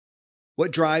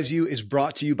What Drives You is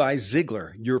brought to you by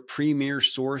Ziglar, your premier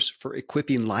source for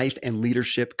equipping life and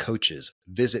leadership coaches.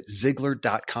 Visit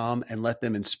Ziglar.com and let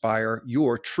them inspire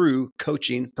your true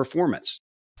coaching performance.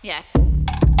 Yeah.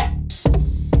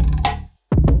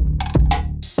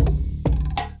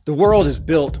 The world is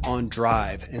built on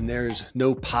drive, and there's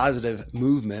no positive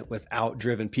movement without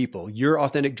driven people. Your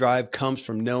authentic drive comes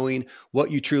from knowing what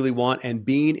you truly want and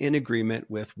being in agreement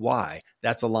with why.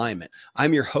 That's alignment.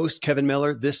 I'm your host, Kevin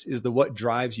Miller. This is the What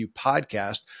Drives You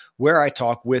podcast, where I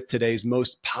talk with today's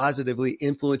most positively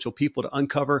influential people to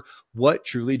uncover what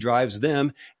truly drives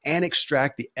them and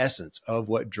extract the essence of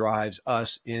what drives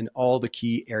us in all the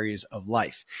key areas of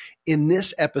life. In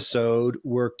this episode,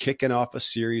 we're kicking off a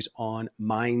series on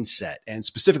mindset, and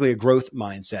specifically a growth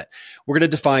mindset. We're going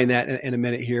to define that in a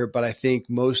minute here, but I think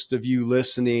most of you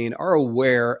listening are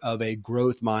aware of a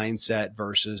growth mindset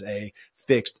versus a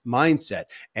fixed mindset.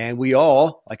 And we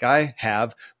all, like I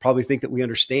have, probably think that we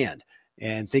understand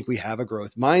and think we have a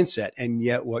growth mindset. And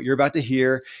yet what you're about to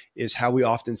hear is how we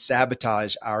often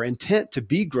sabotage our intent to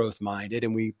be growth minded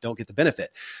and we don't get the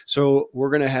benefit. So we're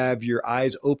going to have your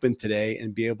eyes open today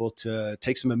and be able to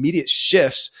take some immediate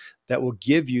shifts that will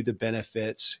give you the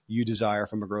benefits you desire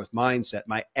from a growth mindset.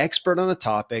 My expert on the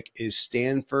topic is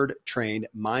Stanford-trained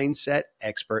mindset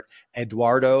expert,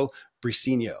 Eduardo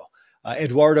Briceño.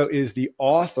 Eduardo is the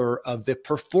author of The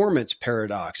Performance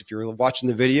Paradox. If you're watching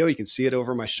the video, you can see it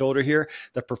over my shoulder here.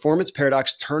 The Performance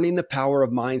Paradox, Turning the Power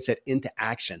of Mindset into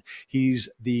Action. He's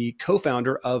the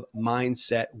co-founder of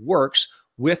Mindset Works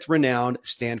with renowned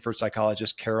Stanford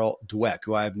psychologist Carol Dweck,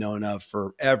 who I've known of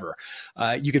forever.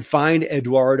 You can find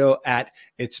Eduardo at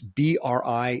briceno.com.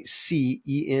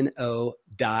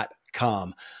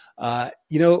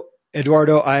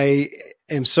 Eduardo, I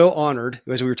am so honored,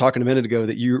 as we were talking a minute ago,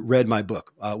 that you read my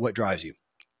book, What Drives You.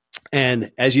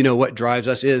 And as you know, what drives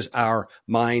us is our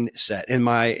mindset. And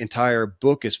my entire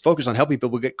book is focused on helping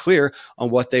people get clear on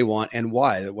what they want and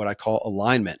why, what I call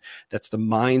alignment. That's the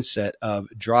mindset of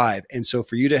drive. And so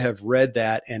for you to have read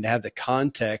that and have the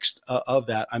context of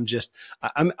that, I'm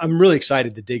really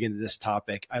excited to dig into this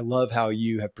topic. I love how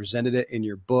you have presented it in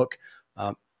your book.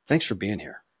 Thanks for being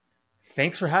here.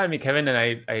 Thanks for having me, Kevin. And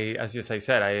I as I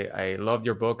said, I loved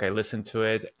your book. I listened to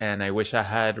it, and I wish I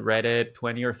had read it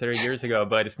 20 or 30 years ago,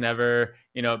 but it's never,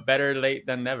 better late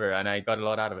than never. And I got a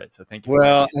lot out of it. So thank you.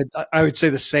 Well, I would say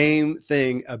the same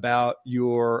thing about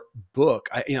your book.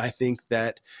 I think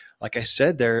that, like I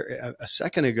said there a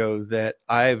second ago, that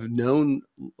I've known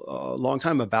a long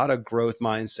time about a growth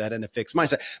mindset and a fixed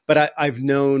mindset, but I've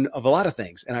known of a lot of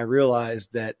things. And I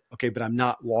realized that, okay, but I'm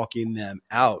not walking them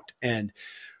out. And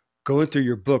going through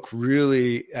your book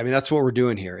really, that's what we're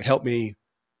doing here. It helped me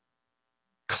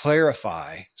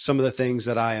clarify some of the things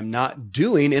that I am not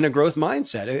doing in a growth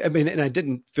mindset. And I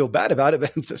didn't feel bad about it,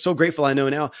 but I'm so grateful I know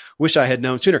now. Wish I had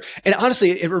known sooner. And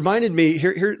honestly, it reminded me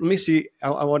here, let me see.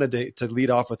 I wanted to lead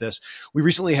off with this. We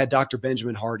recently had Dr.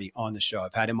 Benjamin Hardy on the show.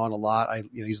 I've had him on a lot.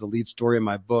 He's the lead story in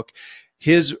my book.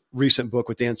 His recent book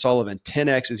with Dan Sullivan,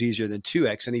 10X is easier than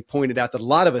 2X. And he pointed out that a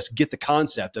lot of us get the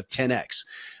concept of 10X.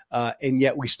 And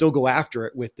yet we still go after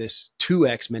it with this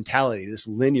 2X mentality, this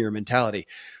linear mentality.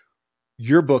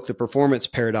 Your book, The Performance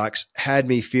Paradox, had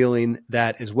me feeling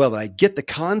that as well. That I get the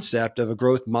concept of a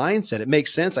growth mindset. It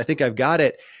makes sense. I think I've got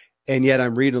it. And yet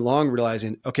I'm reading along,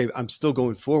 realizing, okay, I'm still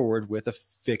going forward with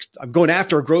I'm going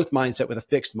after a growth mindset with a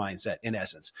fixed mindset, in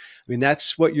essence.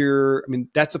 That's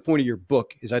that's the point of your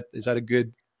book. Is that a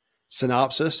good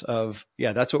synopsis of,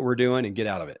 that's what we're doing, and get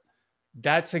out of it?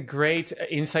 That's a great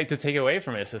insight to take away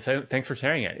from it. So thanks for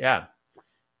sharing it. Yeah.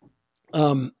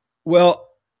 Well,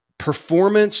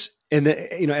 performance, and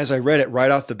as I read it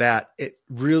right off the bat, it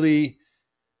really,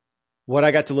 what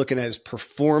I got to looking at is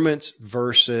performance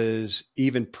versus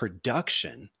even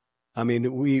production.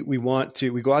 We go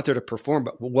out there to perform,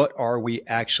 but what are we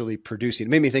actually producing? It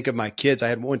made me think of my kids. I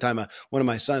had one time, one of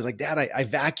my sons like, Dad, I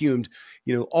vacuumed,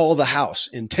 all the house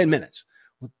in 10 minutes.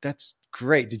 Well, that's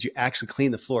great. Did you actually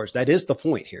clean the floors? That is the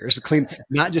point here, is to clean,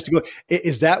 not just to go.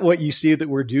 Is that what you see that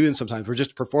we're doing sometimes? We're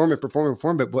just performing,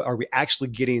 but are we actually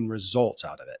getting results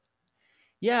out of it?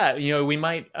 Yeah. We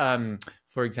might,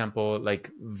 for example,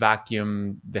 like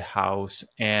vacuum the house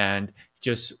and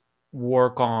just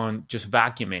work on just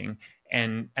vacuuming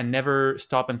and never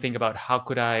stop and think about how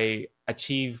could I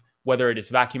achieve, whether it is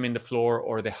vacuuming the floor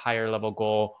or the higher level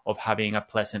goal of having a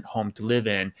pleasant home to live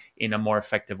in a more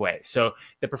effective way. So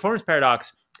the performance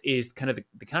paradox is kind of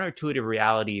the counterintuitive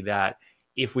reality that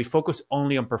if we focus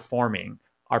only on performing,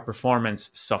 our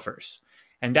performance suffers.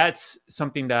 And that's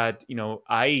something that,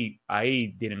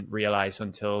 I didn't realize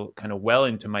until kind of well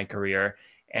into my career.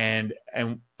 And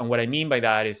what I mean by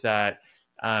that is that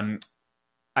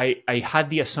I had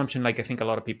the assumption, like I think a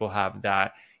lot of people have,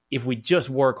 that if we just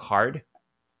work hard,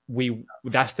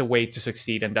 that's the way to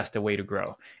succeed and that's the way to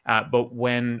grow. But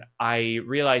when I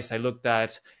realized, I looked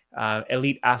at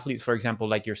elite athletes, for example,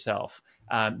 like yourself.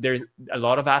 There's a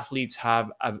lot of athletes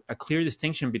have a clear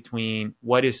distinction between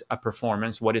what is a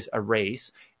performance, what is a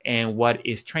race, and what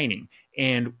is training.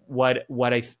 And what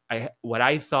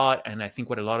I thought, and I think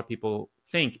what a lot of people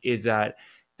think, is that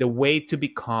the way to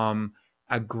become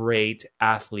a great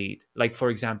athlete, like for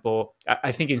example,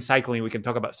 I think in cycling, we can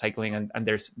talk about cycling, and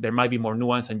there might be more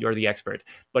nuance, and you're the expert.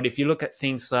 But if you look at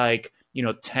things like,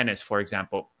 tennis, for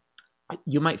example,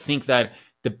 you might think that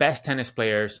the best tennis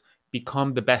players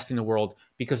become the best in the world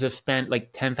because they've spent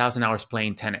like 10,000 hours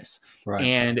playing tennis. Right.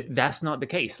 And that's not the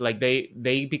case. Like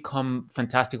they become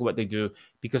fantastic at what they do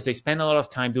because they spend a lot of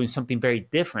time doing something very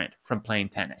different from playing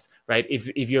tennis, right?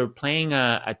 If you're playing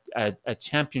a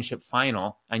championship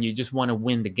final and you just want to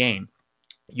win the game,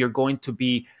 you're going to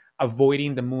be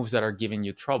avoiding the moves that are giving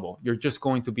you trouble. You're just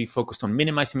going to be focused on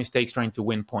minimizing mistakes, trying to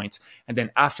win points. And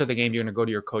then after the game, you're going to go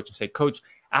to your coach and say, Coach,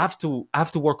 I have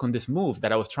to work on this move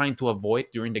that I was trying to avoid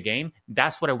during the game.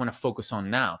 That's what I want to focus on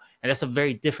now. And that's a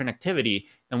very different activity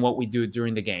than what we do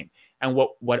during the game. And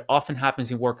what often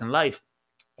happens in work and life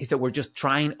is that we're just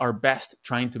trying our best,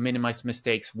 trying to minimize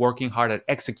mistakes, working hard at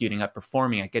executing, at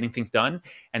performing, at getting things done.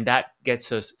 And that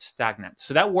gets us stagnant.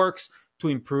 So that works to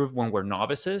improve when we're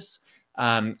novices.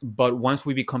 But once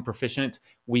we become proficient,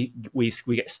 we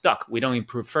get stuck. We don't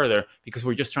improve further because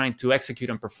we're just trying to execute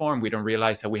and perform. We don't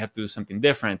realize that we have to do something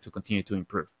different to continue to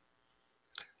improve.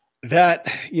 That,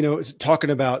 talking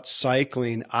about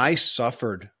cycling, I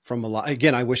suffered from a lot.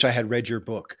 Again, I wish I had read your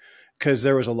book, because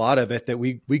there was a lot of it that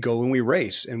we go when we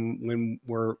race, and when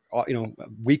we're,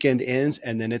 weekend ends,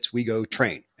 and then we go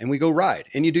train and we go ride,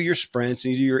 and you do your sprints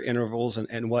and you do your intervals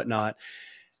and whatnot.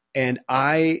 And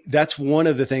that's one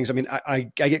of the things. I mean,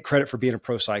 I get credit for being a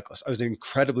pro cyclist. I was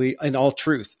incredibly, in all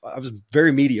truth, I was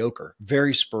very mediocre,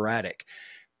 very sporadic,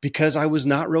 because I was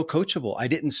not real coachable. I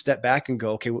didn't step back and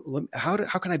go, okay, well, how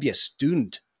can I be a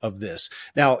student of this?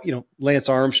 Now, Lance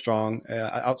Armstrong,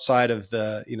 outside of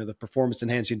the performance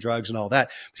enhancing drugs and all that,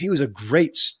 but he was a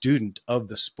great student of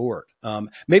the sport.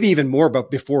 Maybe even more,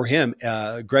 but before him,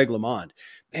 Greg LeMond.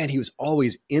 Man, he was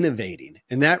always innovating.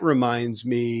 And that reminds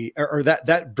me, or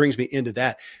that brings me into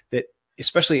that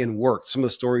especially in work, some of the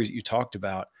stories that you talked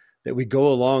about, that we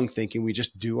go along thinking we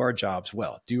just do our jobs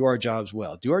well, do our jobs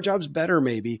better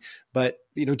maybe, but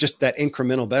just that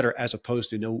incremental better, as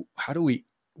opposed to, how do we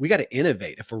got to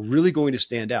innovate if we're really going to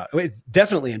stand out. I mean,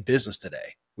 definitely in business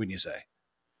today, wouldn't you say?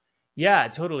 Yeah,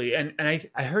 totally. And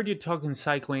I heard you talk in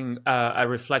cycling, a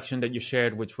reflection that you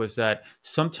shared, which was that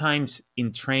sometimes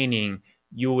in training,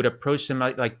 you would approach them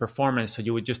like performance. So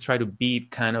you would just try to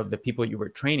beat kind of the people you were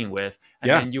training with. And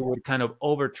then you would kind of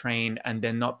overtrain and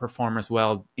then not perform as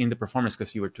well in the performance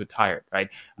because you were too tired, right?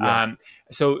 Yeah.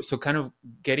 So kind of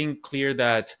getting clear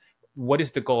that what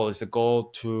is the goal? Is the goal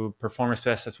to perform as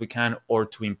best as we can, or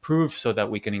to improve so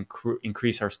that we can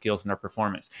increase our skills and our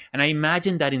performance? And I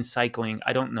imagine that in cycling,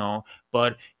 I don't know,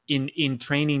 but in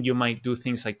training, you might do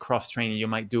things like cross training. You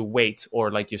might do weights,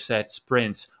 or like you said,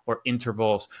 sprints or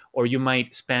intervals, or you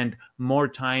might spend more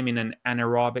time in an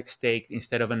anaerobic state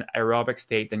instead of an aerobic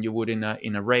state than you would in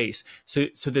a race. So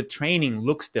the training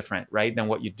looks different, right, than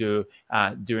what you do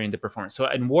during the performance. So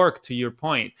in work, to your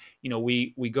point,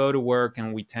 we go to work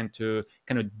and we tend to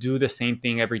kind of do the same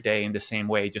thing every day in the same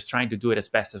way, just trying to do it as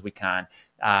best as we can,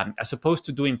 as opposed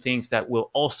to doing things that will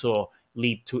also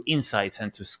lead to insights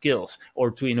and to skills or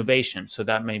to innovation. So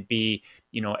that may be,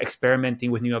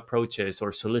 experimenting with new approaches,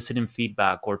 or soliciting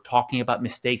feedback, or talking about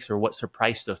mistakes or what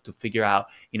surprised us to figure out,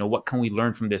 what can we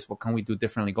learn from this? What can we do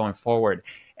differently going forward?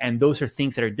 And those are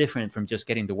things that are different from just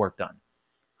getting the work done.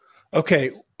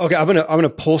 Okay. I'm gonna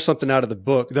pull something out of the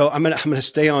book, though. I'm gonna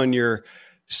stay on your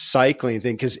cycling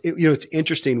thing, because it's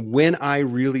interesting. When I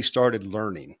really started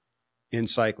learning in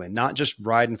cycling, not just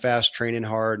riding fast, training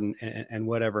hard, and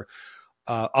whatever.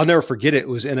 I'll never forget it. It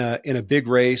was in a big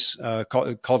race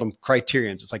called them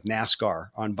Criteriums. It's like NASCAR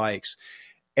on bikes.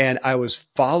 And I was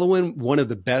following one of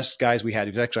the best guys we had.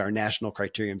 He was actually our national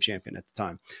criterium champion at the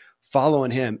time,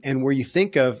 following him. And where you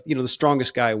think of, the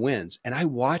strongest guy wins. And I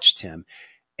watched him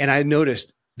and I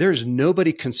noticed there's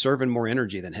nobody conserving more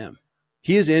energy than him.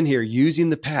 He is in here using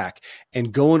the pack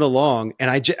and going along.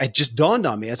 And it just dawned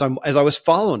on me as I was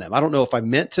following him. I don't know if I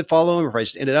meant to follow him or if I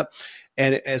just ended up.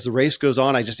 And as the race goes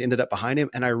on, I just ended up behind him.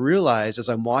 And I realized as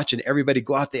I'm watching everybody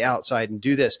go out the outside and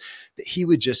do this, that he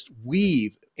would just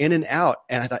weave in and out.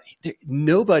 And I thought,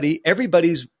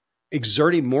 everybody's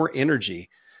exerting more energy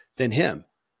than him.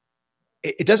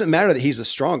 it doesn't matter that he's the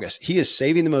strongest. He is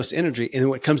saving the most energy. And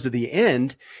when it comes to the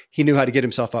end, he knew how to get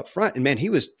himself up front. And man, he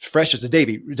was fresh as a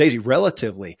daisy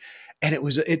relatively. And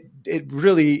it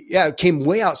really, it came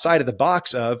way outside of the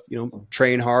box of,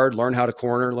 train hard, learn how to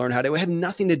corner, it had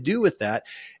nothing to do with that.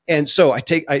 And so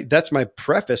that's my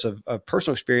preface of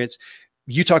personal experience.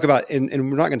 You talk about, and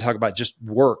we're not going to talk about just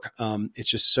work. It's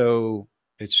just so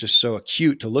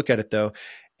acute to look at it though.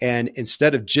 And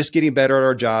instead of just getting better at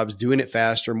our jobs, doing it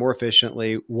faster, more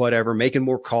efficiently, whatever, making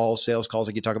more calls, sales calls,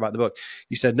 like you talk about in the book,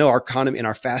 you said, no, our economy, in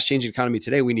our fast changing economy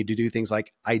today, we need to do things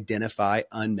like identify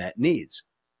unmet needs.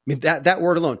 I mean, that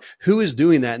word alone, who is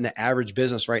doing that in the average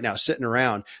business right now, sitting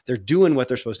around, they're doing what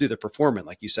they're supposed to do. They're performing,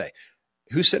 like you say.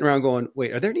 Who's sitting around going,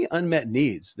 wait, are there any unmet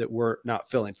needs that we're not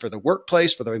filling for the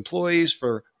workplace, for the employees,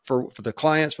 for the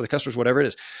clients, for the customers, whatever it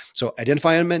is? So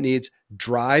identify unmet needs,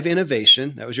 drive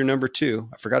innovation. That was your number 2.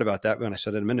 I forgot about that when I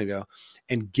said it a minute ago.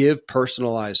 And give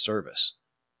personalized service.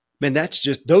 Man,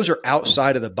 those are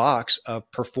outside of the box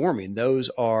of performing. Those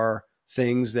are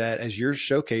things that, as you're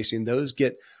showcasing, those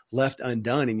get left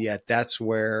undone. And yet that's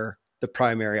where the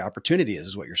primary opportunity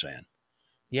is what you're saying.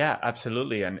 Yeah,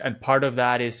 absolutely. And part of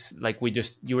that is like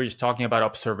you were just talking about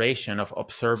observation of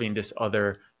observing this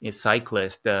other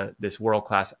cyclist, this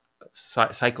world-class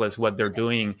cyclist, what they're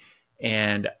doing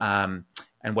and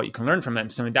what you can learn from them.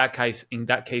 So in that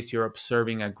case, you're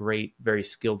observing a great, very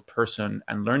skilled person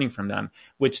and learning from them,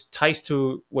 which ties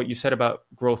to what you said about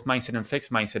growth mindset and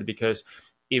fixed mindset, because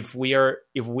if we are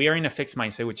in a fixed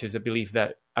mindset, which is the belief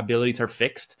that abilities are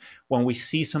fixed, when we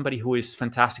see somebody who is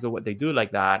fantastic at what they do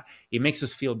like that, it makes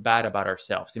us feel bad about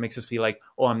ourselves. It makes us feel like,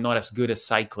 oh, I'm not as good a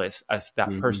cyclist as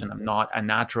that person. I'm not a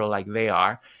natural like they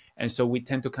are. And so we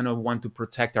tend to kind of want to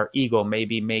protect our ego,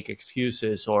 maybe make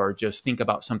excuses or just think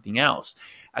about something else,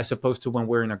 as opposed to when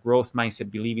we're in a growth mindset,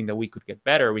 believing that we could get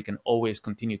better, we can always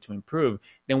continue to improve.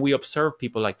 Then we observe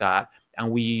people like that. And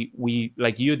we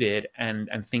like you did and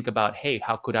think about, hey,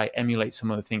 how could I emulate some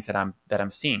of the things that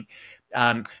I'm seeing?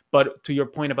 But to your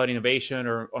point about innovation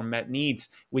or met needs,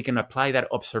 we can apply that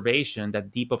observation,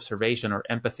 that deep observation or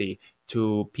empathy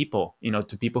to people,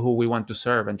 to people who we want to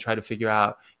serve, and try to figure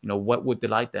out, what would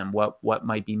delight them, what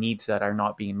might be needs that are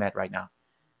not being met right now.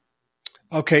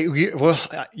 Okay. Well,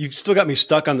 you've still got me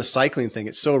stuck on the cycling thing.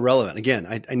 It's so relevant. Again,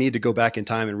 I need to go back in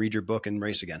time and read your book and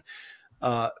race again.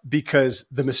 Because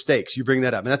the mistakes, you bring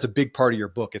that up, and that's a big part of your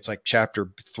book. It's like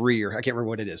chapter 3, or I can't remember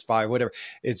what it is, 5, whatever.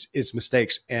 It's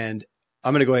mistakes. And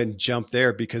I'm going to go ahead and jump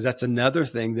there, because that's another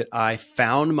thing that I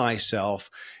found myself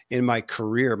in my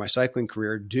career, my cycling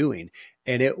career, doing.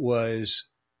 And it was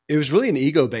really an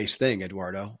ego-based thing,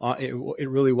 Eduardo. It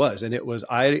really was. And it was,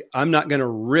 I'm not going to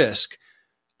risk,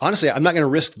 honestly, I'm not going to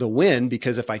risk the win,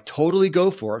 because if I totally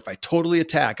go for it, if I totally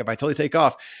attack, if I totally take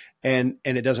off, and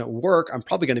it doesn't work, I'm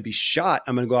probably going to be shot.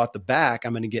 I'm going to go out the back.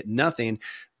 I'm going to get nothing.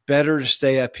 Better to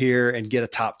stay up here and get a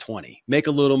top 20, make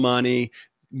a little money,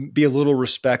 be a little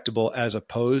respectable, as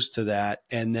opposed to that.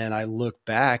 And then I look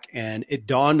back, and it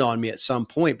dawned on me at some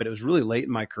point, but it was really late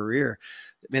in my career.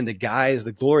 Man,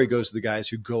 the glory goes to the guys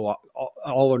who go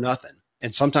all or nothing.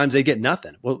 And sometimes they get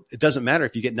nothing. Well, it doesn't matter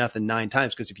if you get nothing 9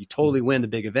 times, because if you totally win the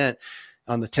big event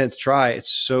on the 10th try, it's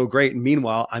so great. And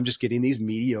meanwhile, I'm just getting these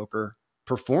mediocre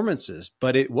performances.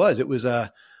 But it was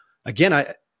again,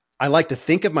 I like to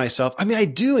think of myself. I mean, I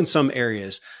do in some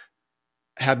areas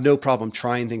have no problem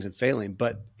trying things and failing,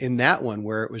 but in that one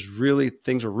where it was really,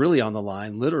 things were really on the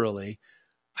line, literally,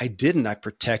 I didn't. I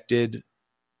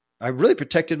really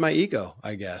protected my ego,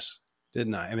 I guess,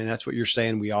 didn't I? I mean, that's what you're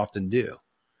saying we often do.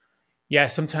 Yeah.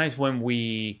 Sometimes when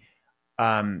we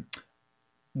want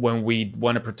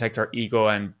to protect our ego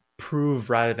and prove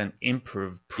rather than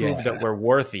prove that we're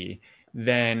worthy,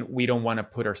 then we don't want to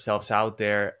put ourselves out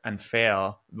there and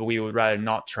fail, but we would rather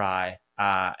not try.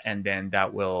 And then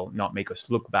that will not make us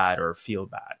look bad or feel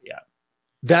bad. Yeah.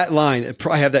 That line,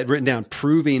 I have that written down,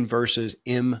 proving versus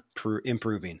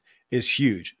improving, is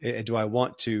huge. Do I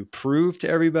want to prove to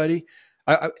everybody?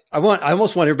 I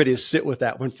almost want everybody to sit with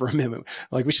that one for a minute.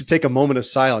 Like, we should take a moment of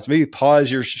silence, maybe pause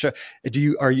your show.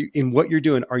 Are you in what you're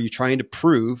doing? Are you trying to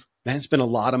prove? Man, it's been a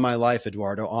lot of my life,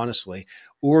 Eduardo, honestly.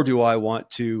 Or do I want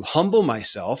to humble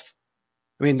myself?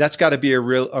 I mean, that's got to be a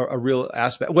real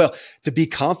aspect. Well, to be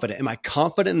confident. Am I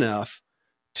confident enough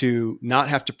to not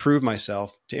have to prove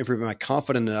myself, to improve? Am I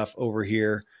confident enough over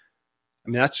here? I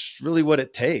mean, that's really what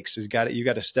it takes. You got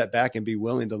to step back and be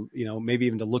willing to, maybe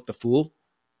even to look the fool.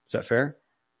 Is that fair?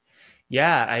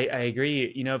 Yeah, I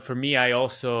agree. For me, I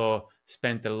also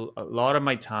spent a lot of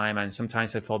my time, and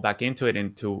sometimes I fall back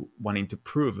into wanting to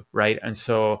prove, right? And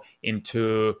so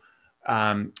into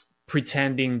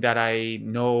pretending that I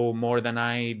know more than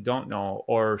I don't know,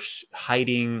 or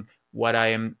hiding what I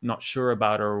am not sure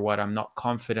about, or what I'm not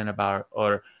confident about,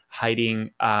 or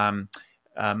hiding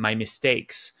my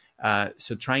mistakes.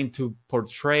 So trying to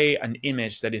portray an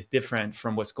image that is different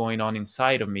from what's going on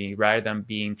inside of me, rather than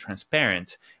being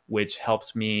transparent, which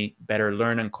helps me better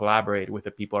learn and collaborate with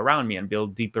the people around me and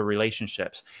build deeper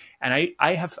relationships. And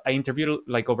I interviewed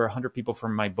like over 100 people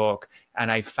from my book,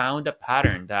 and I found a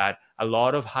pattern that a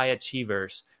lot of high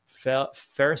achievers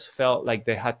first felt like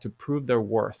they had to prove their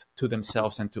worth to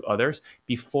themselves and to others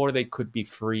before they could be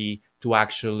free to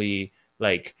actually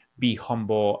like be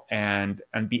humble and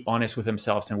be honest with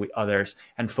themselves and with others,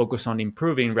 and focus on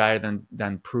improving rather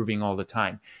than proving all the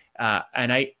time.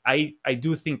 And I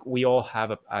do think we all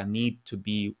have a need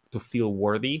to feel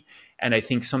worthy. And I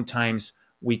think sometimes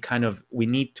we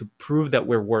need to prove that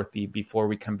we're worthy before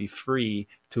we can be free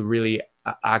to really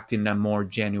act in a more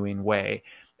genuine way.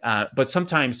 But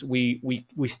sometimes we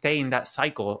stay in that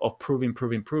cycle of proving,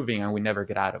 and we never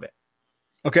get out of it.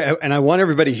 Okay. And I want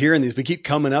everybody hearing these. We keep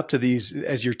coming up to these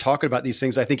as you're talking about these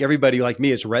things. I think everybody like me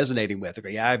is resonating with,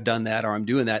 okay, yeah, I've done that, or I'm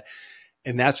doing that.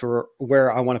 And that's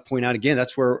where I want to point out again,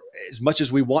 that's where, as much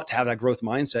as we want to have that growth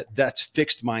mindset, that's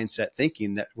fixed mindset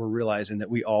thinking that we're realizing that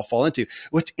we all fall into.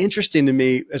 What's interesting to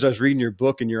me as I was reading your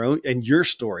book and your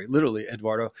story, literally,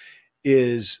 Eduardo,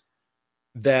 is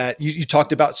that you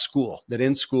talked about school, that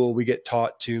in school we get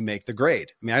taught to make the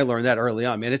grade. I mean, I learned that early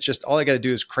on, man. It's just all I got to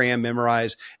do is cram,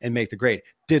 memorize, and make the grade.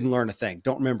 Didn't learn a thing.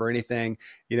 Don't remember anything.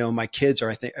 You know, my kids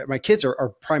are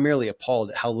primarily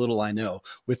appalled at how little I know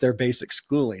with their basic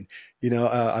schooling. You know,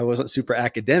 I wasn't super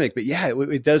academic, but yeah,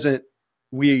 it doesn't,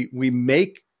 we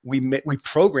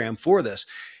program for this.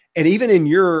 And even in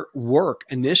your work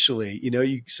initially, you know,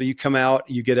 you come out,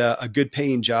 you get a good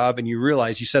paying job, and you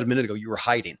realize, you said a minute ago, you were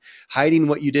hiding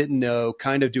what you didn't know,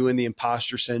 kind of doing the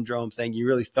imposter syndrome thing. You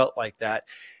really felt like that.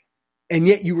 And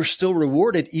yet you were still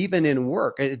rewarded even in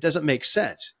work. It doesn't make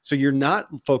sense. So you're not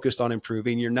focused on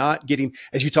improving. You're not getting,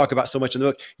 as you talk about so much in the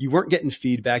book, you weren't getting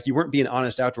feedback. You weren't being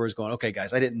honest afterwards going, okay,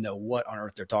 guys, I didn't know what on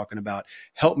earth they're talking about.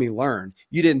 Help me learn.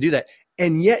 You didn't do that.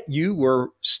 And yet you were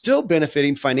still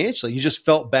benefiting financially. You just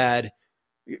felt bad,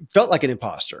 felt like an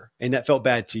imposter, and that felt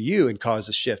bad to you and caused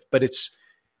a shift. But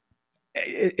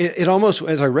it almost,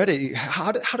 as I read it,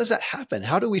 how does that happen?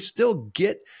 How do we still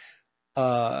get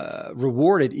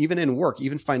rewarded even in work,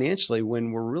 even financially,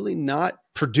 when we're really not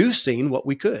producing what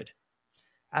we could?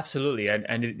 Absolutely.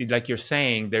 And like you're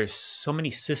saying, there's so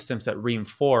many systems that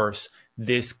reinforce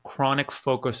this chronic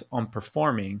focus on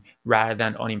performing rather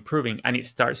than on improving. And it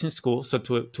starts in school. So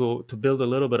to build a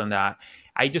little bit on that,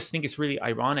 I just think it's really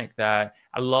ironic that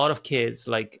a lot of kids,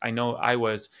 like I know I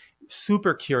was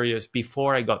super curious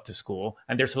before I got to school.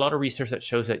 And there's a lot of research that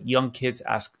shows that young kids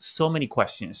ask so many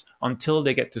questions until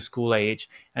they get to school age.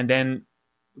 And then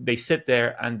they sit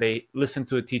there and they listen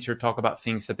to a teacher talk about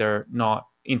things that they're not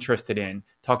interested in,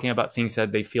 talking about things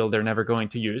that they feel they're never going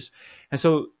to use. And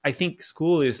so I think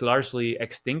school is largely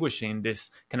extinguishing this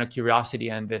kind of curiosity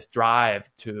and this drive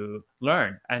to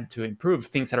learn and to improve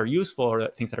things that are useful or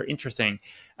things that are interesting.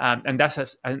 And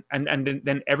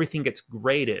then everything gets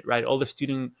graded, right? All the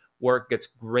student work gets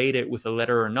graded with a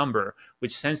letter or number,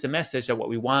 which sends the message that what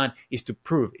we want is to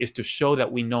prove, is to show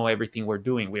that we know everything we're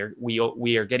doing.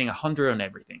 We are getting 100 on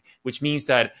everything, which means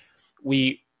that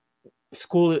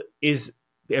school is,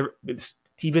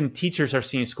 even teachers are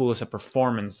seeing school as a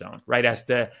performance zone, right? As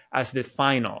the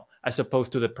final, as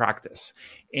opposed to the practice.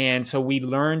 And so we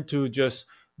learn to just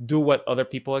do what other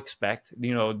people expect,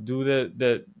 do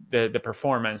the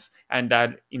performance, and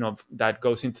that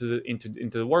goes into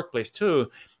the workplace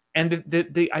too. And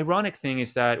the ironic thing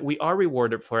is that we are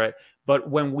rewarded for it, but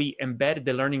when we embed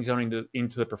the learning zone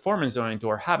into the performance zone, into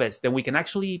our habits, then we can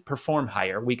actually perform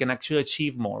higher. We can actually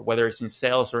achieve more, whether it's in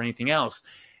sales or anything else.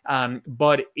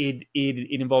 But it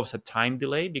involves a time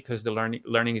delay, because the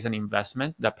learning is an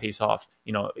investment that pays off,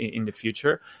 in the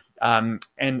future. And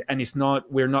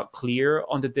we're not clear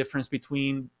on the difference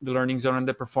between the learning zone and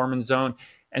the performance zone.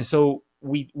 And so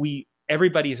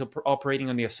everybody is operating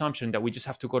on the assumption that we just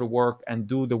have to go to work and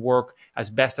do the work as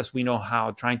best as we know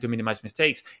how, trying to minimize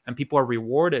mistakes. And people are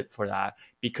rewarded for that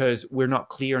because we're not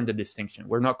clear on the distinction.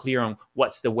 We're not clear on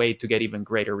what's the way to get even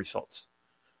greater results.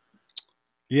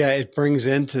 Yeah, it brings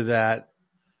into that,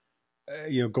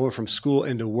 going from school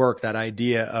into work, that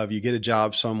idea of you get a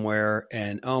job somewhere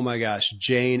and, oh my gosh,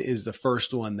 Jane is the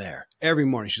first one there every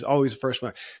morning. She's always the first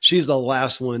one. She's the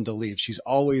last one to leave. She's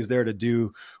always there to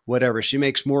do whatever. She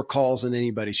makes more calls than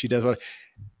anybody. She does what,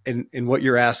 and what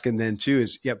you're asking then too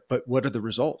is, yeah, but what are the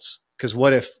results? Because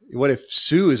what if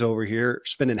Sue is over here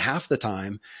spending half the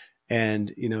time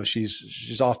and,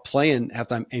 she's off playing half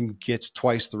the time and gets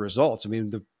twice the results? I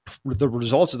mean, the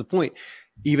results is the point.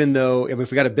 even though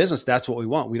if we got a business, that's what we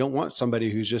want. We don't want somebody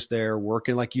who's just there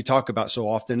working, like you talk about so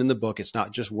often in the book. It's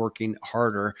not just working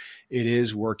harder, it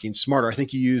is working smarter. I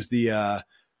think you use the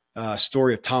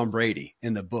story of Tom Brady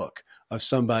in the book, of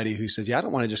somebody who says, yeah, I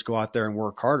don't want to just go out there and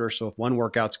work harder. So if one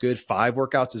workout's good, 5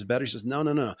 workouts is better. He says,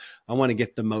 no. I want to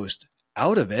get the most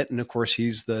out of it. And of course,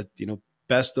 he's the,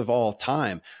 best of all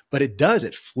time. But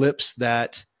it flips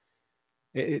that.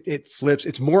 It flips.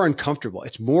 It's more uncomfortable.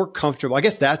 It's more comfortable. I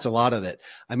guess that's a lot of it.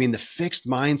 I mean, the fixed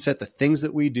mindset, the things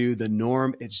that we do, the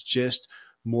norm, it's just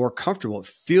more comfortable. It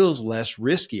feels less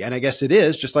risky. And I guess it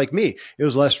is, just like me. It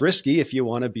was less risky if you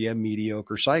want to be a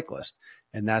mediocre cyclist.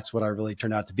 And that's what I really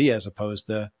turned out to be, as opposed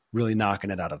to really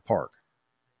knocking it out of the park.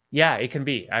 Yeah, it can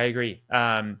be. I agree.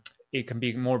 It can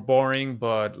be more boring,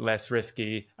 but less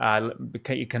risky.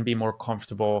 It can be more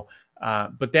comfortable.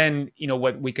 But then,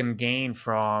 what we can gain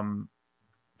from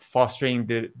fostering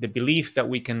the belief that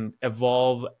we can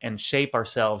evolve and shape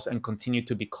ourselves and continue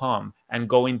to become and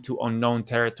go into unknown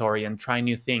territory and try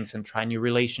new things and try new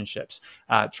relationships,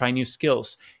 try new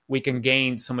skills. We can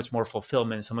gain so much more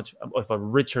fulfillment, so much of a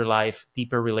richer life,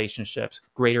 deeper relationships,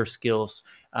 greater skills.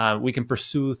 We can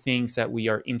pursue things that we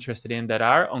are interested in that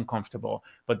are uncomfortable,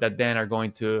 but that then are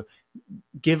going to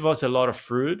give us a lot of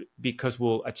fruit because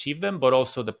we'll achieve them, but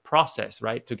also the process,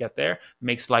 right, to get there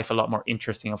makes life a lot more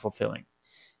interesting and fulfilling.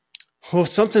 Well,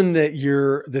 something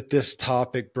that this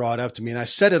topic brought up to me, and I've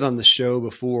said it on the show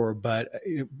before, but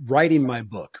writing my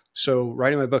book. So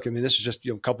writing my book, I mean, this is just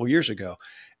a couple years ago,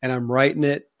 and I'm writing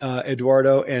it,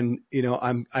 Eduardo, and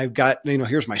I've got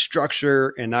here's my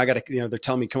structure, and I got to they're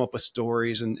telling me come up with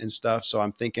stories and stuff. So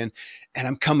I'm thinking, and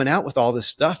I'm coming out with all this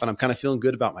stuff, and I'm kind of feeling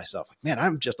good about myself. Like, man,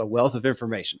 I'm just a wealth of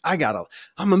information.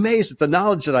 I'm amazed at the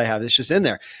knowledge that I have. It's just in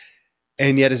there,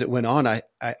 and yet as it went on, I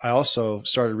also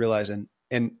started realizing,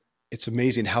 and it's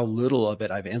amazing how little of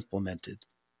it I've implemented,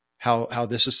 how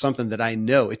this is something that I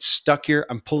know it's stuck here.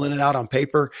 I'm pulling it out on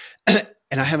paper and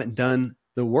I haven't done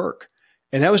the work.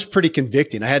 And that was pretty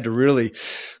convicting. I had to really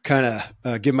kind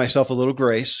of give myself a little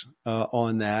grace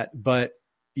on that. But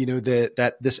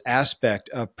that this aspect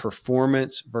of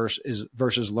performance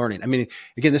versus learning. I mean,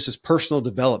 again, this is personal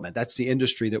development. That's the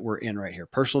industry that we're in right here.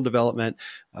 Personal development.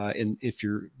 And if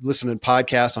you're listening to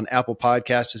podcasts on Apple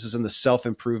Podcasts, this is in the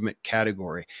self-improvement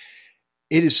category.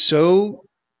 It is so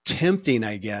tempting,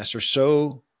 I guess, or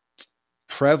so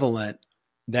prevalent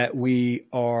that we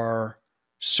are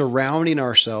surrounding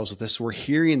ourselves with this. We're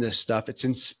hearing this stuff. It's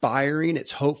inspiring.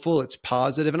 It's hopeful. It's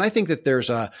positive. And I think that there's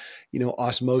a,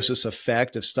 osmosis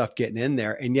effect of stuff getting in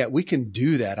there. And yet we can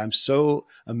do that. I'm so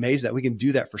amazed that we can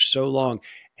do that for so long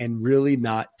and really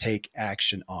not take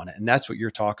action on it. And that's what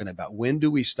you're talking about. When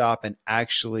do we stop and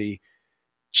actually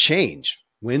change?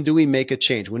 When do we make a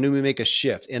change? When do we make a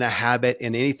shift in a habit,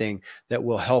 in anything that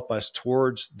will help us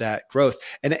towards that growth?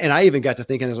 And I even got to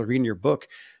thinking as I was reading your book,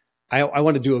 I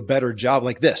want to do a better job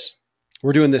like this.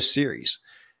 We're doing this series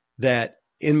that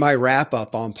in my wrap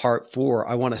up on part 4,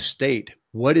 I want to state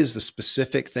what is the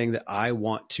specific thing that I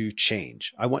want to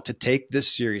change. I want to take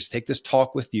this series, take this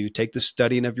talk with you, take the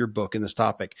studying of your book and this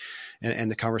topic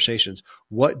and the conversations.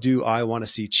 What do I want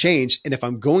to see change? And if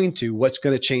I'm going to, what's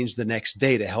going to change the next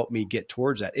day to help me get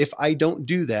towards that? If I don't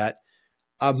do that,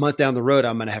 a month down the road,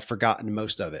 I'm going to have forgotten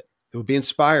most of it. It will be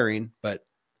inspiring, but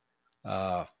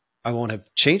I won't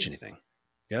have changed anything.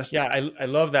 Yes. Yeah, I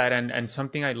love that. And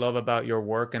something I love about your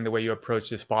work and the way you approach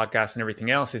this podcast and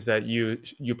everything else is that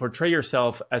you portray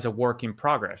yourself as a work in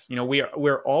progress.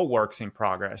 We're all works in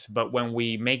progress, but when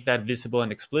we make that visible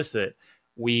and explicit,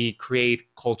 we create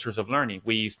cultures of learning.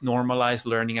 We normalize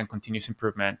learning and continuous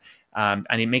improvement. And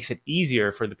it makes it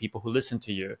easier for the people who listen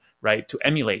to you, right, to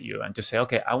emulate you and to say,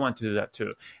 okay, I want to do that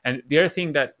too. And the other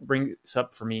thing that brings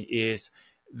up for me is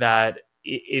that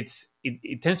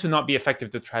it tends to not be effective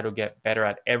to try to get better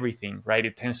at everything, right?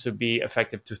 It tends to be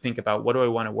effective to think about what do I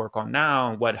want to work on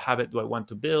now and what habit do I want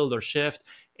to build or shift,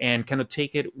 and kind of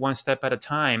take it one step at a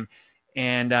time.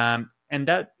 And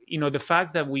that, the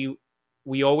fact that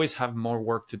we always have more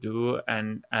work to do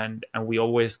and we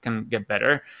always can get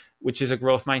better, which is a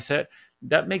growth mindset,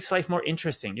 that makes life more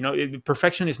interesting.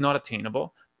 Perfection is not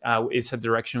attainable. It's a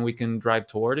direction we can drive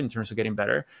toward in terms of getting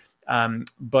better.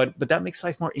 But that makes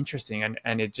life more interesting,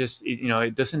 and it just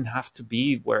it doesn't have to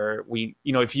be where we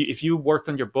if you worked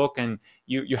on your book and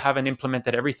you haven't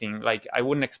implemented everything, like I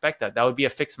wouldn't expect that would be a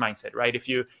fixed mindset, right? If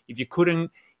you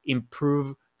couldn't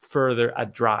improve further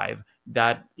at drive,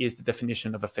 that is the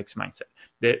definition of a fixed mindset.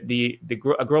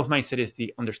 A growth mindset is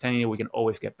the understanding that we can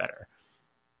always get better.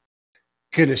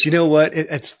 Goodness, you know what?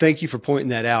 Thank you for pointing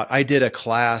that out. I did a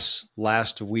class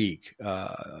last week,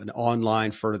 an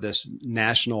online for this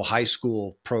national high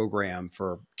school program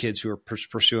for kids who are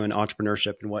pursuing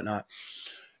entrepreneurship and whatnot.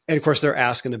 And of course, they're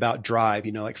asking about drive,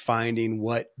 like finding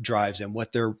what drives them,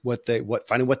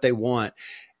 finding what they want.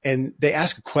 And they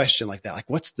ask a question like that, like,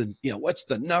 what's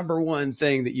the number one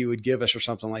thing that you would give us or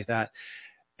something like that.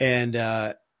 And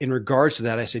in regards to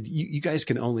that, I said, you guys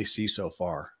can only see so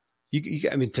far.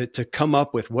 To come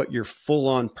up with what your full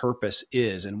on purpose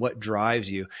is and what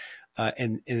drives you,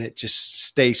 and it just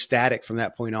stay static from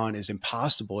that point on is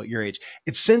impossible at your age.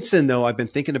 It's since then though, I've been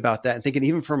thinking about that and thinking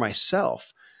even for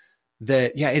myself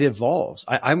that, yeah, it evolves.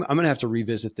 I'm going to have to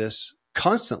revisit this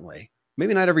constantly,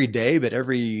 maybe not every day, but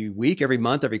every week, every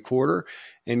month, every quarter,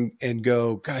 and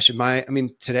go, gosh,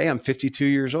 today I'm 52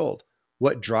 years old.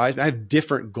 What drives me? I have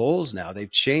different goals now. They've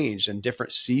changed in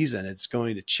different season. It's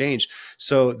going to change.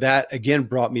 So that again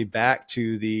brought me back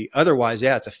to the otherwise,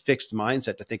 yeah, it's a fixed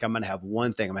mindset to think I'm going to have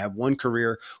one thing. I'm going to have one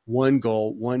career, one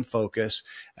goal, one focus,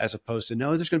 as opposed to,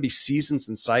 no, there's going to be seasons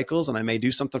and cycles, and I may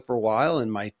do something for a while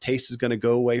and my taste is going to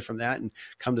go away from that and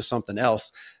come to something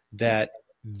else. That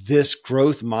this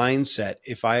growth mindset,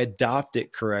 if I adopt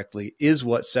it correctly, is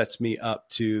what sets me up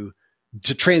to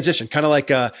transition. Kind of like,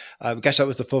 that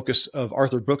was the focus of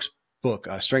Arthur Brooks' book,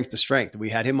 Strength to Strength. We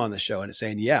had him on the show and it's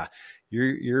saying, yeah,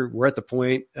 we're at the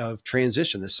point of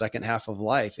transition, the second half of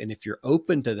life. And if you're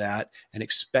open to that and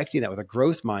expecting that with a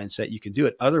growth mindset, you can do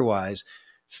it. Otherwise,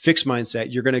 fixed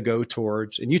mindset, you're going to go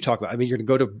towards, and you talk about, you're going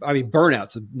to go to,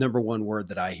 burnout's the number one word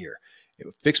that I hear.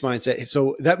 Fixed mindset.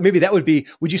 So that would be,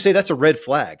 would you say that's a red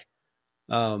flag?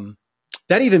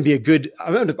 That'd even be a good,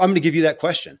 I'm going to give you that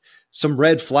question. Some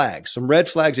red flags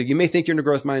that you may think you're in a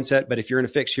growth mindset, but if you're in a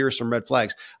fix, here are some red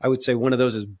flags. I would say one of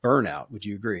those is burnout. Would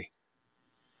you agree?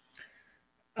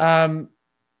 Burnout,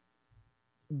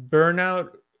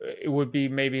 it would be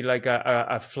maybe like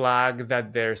a flag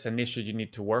that there's an issue you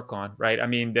need to work on, right?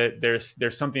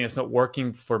 There's something that's not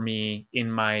working for me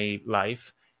in my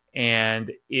life.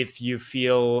 And if you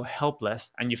feel helpless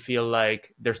and you feel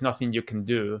like there's nothing you can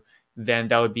do, then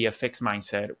that would be a fixed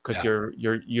mindset because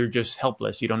you're just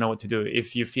helpless. You don't know what to do.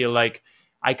 If you feel like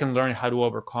I can learn how to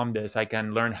overcome this, I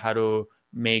can learn how to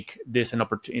make this an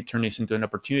opportunity, turn this into an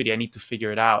opportunity, I need to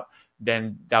figure it out,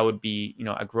 then that would be,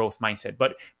 a growth mindset.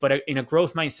 But in a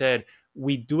growth mindset,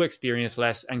 we do experience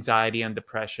less anxiety and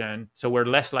depression. So we're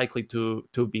less likely to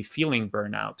be feeling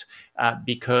burnout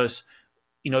because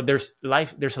there's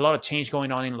a lot of change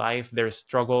going on in life. There's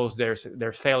struggles, there's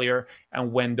failure.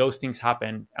 And when those things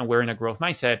happen and we're in a growth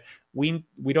mindset,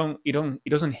 it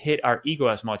doesn't hit our ego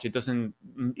as much. It doesn't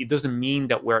mean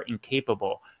that we're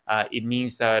incapable. It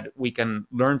means that we can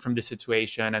learn from the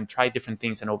situation and try different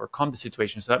things and overcome the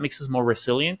situation. So that makes us more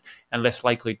resilient and less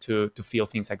likely to feel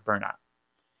things like burnout.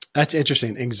 That's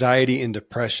interesting. Anxiety and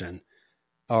depression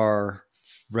are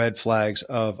red flags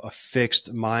of a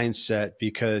fixed mindset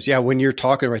because, when you're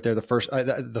talking right there, the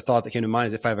thought that came to mind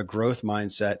is if I have a growth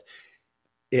mindset,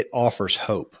 it offers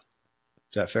hope.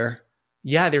 Is that fair?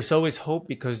 Yeah, there's always hope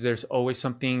because there's always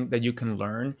something that you can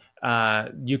learn.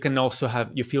 You can also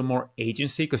you feel more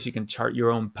agency because you can chart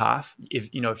your own path.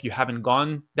 If you haven't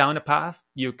gone down a path,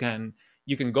 you can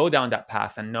go down that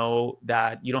path and know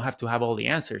that you don't have to have all the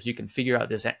answers. You can figure out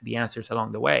the answers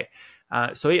along the way.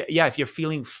 If you're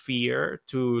feeling fear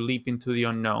to leap into the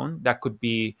unknown, that could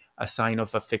be a sign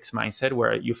of a fixed mindset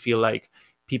where you feel like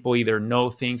people either know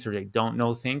things or they don't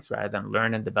know things rather than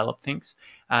learn and develop things.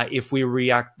 If we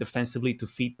react defensively to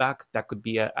feedback, that could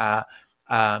be a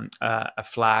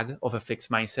flag of a fixed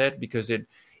mindset because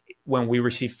when we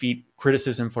receive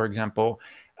criticism, for example,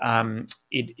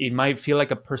 it might feel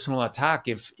like a personal attack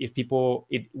if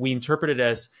we interpret it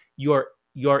as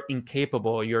you're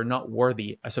incapable, you're not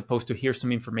worthy, as opposed to here's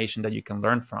some information that you can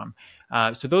learn from.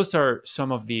 So those are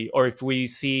some of or if we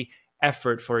see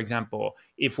effort, for example,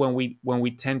 when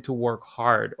we tend to work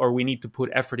hard or we need to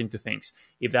put effort into things,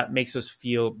 if that makes us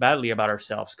feel badly about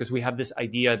ourselves, because we have this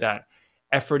idea that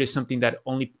effort is something that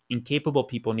only incapable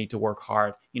people need to work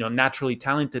hard, naturally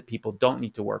talented people don't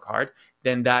need to work hard,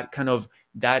 then that kind of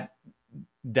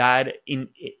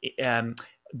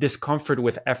discomfort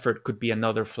with effort could be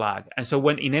another flag. And so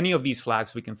when in any of these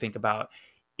flags, we can think about,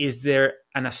 is there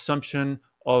an assumption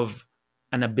of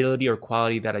an ability or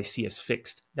quality that I see as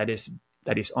fixed, that is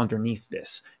underneath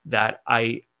this, that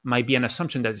I might be an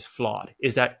assumption that is flawed?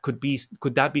 Could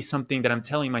that be something that I'm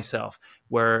telling myself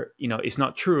where, it's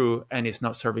not true and it's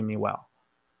not serving me well?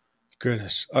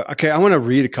 Goodness. Okay. I want to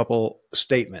read a couple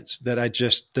statements that are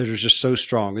just so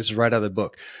strong. This is right out of the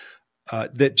book.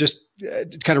 That just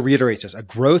kind of reiterates this. A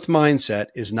growth mindset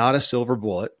is not a silver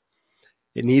bullet.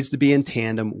 It needs to be in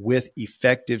tandem with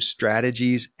effective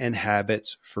strategies and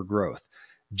habits for growth.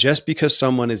 Just because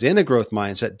someone is in a growth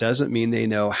mindset doesn't mean they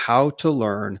know how to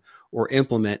learn or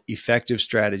implement effective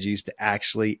strategies to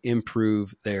actually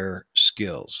improve their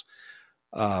skills.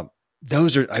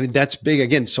 That's big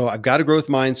again. So I've got a growth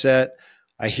mindset.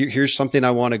 Here's something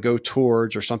I want to go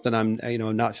towards, or something I'm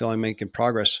not feeling making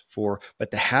progress for.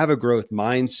 But to have a growth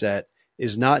mindset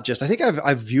is not just, I think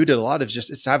I've viewed it a lot as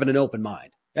it's having an open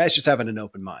mind. It's just having an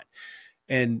open mind.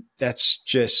 And that's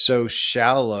just so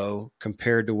shallow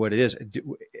compared to what it is.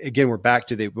 Again, we're back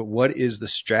to but what is the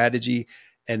strategy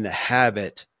and the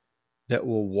habit that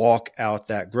will walk out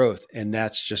that growth? And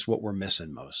that's just what we're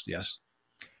missing most. Yes.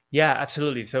 Yeah,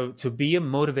 absolutely. So to be a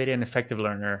motivated and effective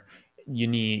learner, you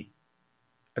need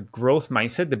a growth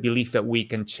mindset, the belief that we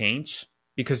can change,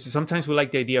 because sometimes we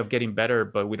like the idea of getting better,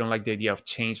 but we don't like the idea of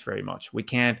change very much. We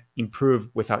can't improve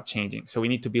without changing. So we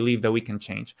need to believe that we can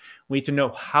change. We need to know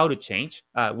how to change.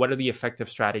 What are the effective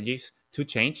strategies to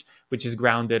change, which is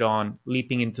grounded on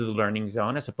leaping into the learning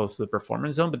zone as opposed to the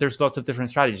performance zone. But there's lots of different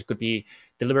strategies. It could be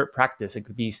deliberate practice. It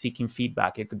could be seeking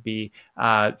feedback. It could be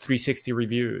 360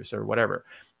 reviews or whatever.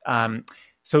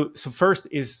 So first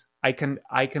is I can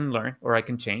learn or I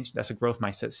can change. That's a growth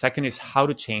mindset. Second is how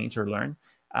to change or learn.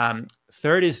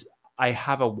 Third is I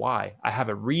have a why. I have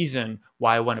a reason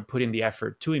why I want to put in the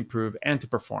effort to improve and to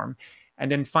perform.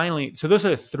 And then finally, so those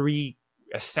are the three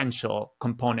essential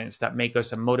components that make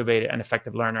us a motivated and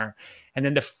effective learner. And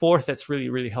then the fourth that's really,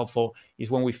 really helpful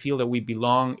is when we feel that we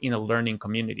belong in a learning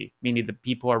community, meaning the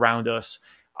people around us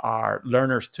are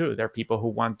learners too. They're people who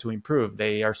want to improve.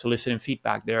 They are soliciting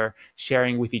feedback. They're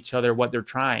sharing with each other what they're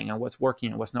trying and what's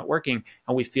working and what's not working.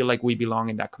 And we feel like we belong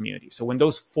in that community. So when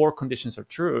those four conditions are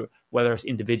true, whether it's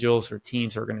individuals or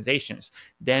teams or organizations,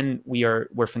 then we're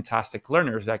fantastic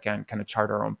learners that can kind of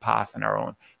chart our own path and our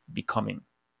own becoming.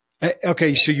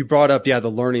 Okay. So you brought up, the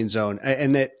learning zone,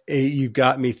 and that you've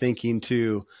got me thinking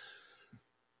too,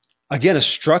 again, a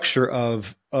structure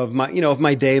of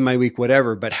my day, my week,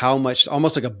 whatever, but how much,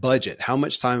 almost like a budget, how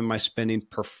much time am I spending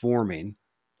performing,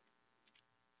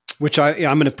 which I'm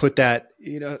going to put that,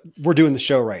 we're doing the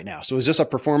show right now. So is this a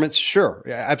performance? Sure.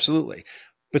 Yeah, absolutely.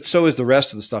 But so is the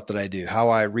rest of the stuff that I do, how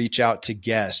I reach out to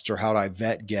guests or how I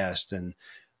vet guests and,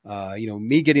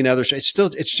 me getting others.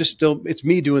 It's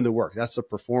me doing the work. That's the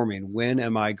performing. When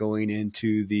am I going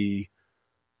into the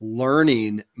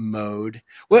learning mode?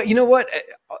 Well, you know what?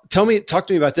 Talk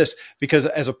to me about this, because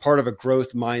as a part of a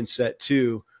growth mindset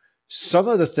too, some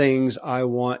of the things I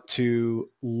want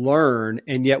to learn,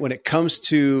 and yet when it comes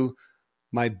to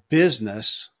my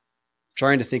business,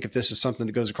 trying to think if this is something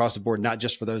that goes across the board, not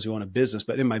just for those who own a business,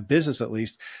 but in my business, at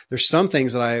least, there's some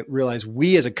things that I realize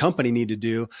we as a company need to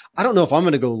do. I don't know if I'm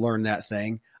going to go learn that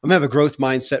thing. I'm going to have a growth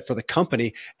mindset for the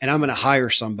company, and I'm going to hire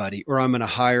somebody, or I'm going to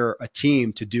hire a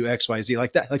team to do X, Y, Z,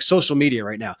 like that, like social media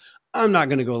right now. I'm not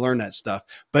going to go learn that stuff.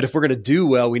 But if we're going to do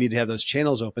well, we need to have those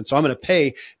channels open. So I'm going to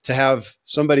pay to have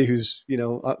somebody who's,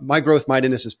 my growth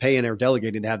mindedness is paying or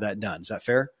delegating to have that done. Is that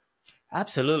fair?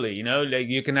 Absolutely. Like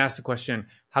you can ask the question,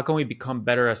 how can we become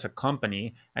better as a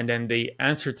company? And then the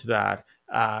answer to that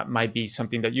might be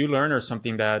something that you learn or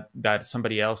something that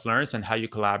somebody else learns, and how you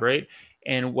collaborate.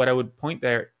 And what I would point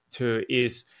there to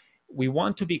is we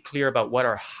want to be clear about what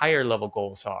our higher level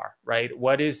goals are, right?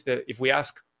 If we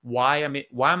ask, why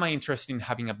am I interested in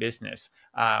having a business?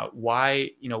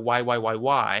 Why?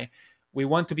 We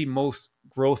want to be most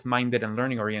growth minded and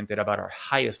learning oriented about our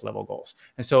highest level goals.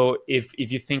 And so if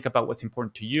you think about what's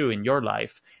important to you in your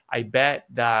life, I bet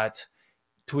that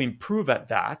to improve at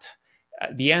that,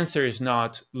 the answer is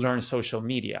not learn social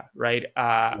media, right?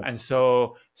 And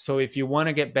so if you want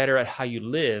to get better at how you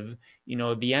live,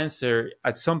 the answer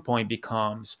at some point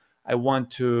becomes, I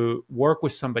want to work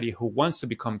with somebody who wants to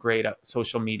become great at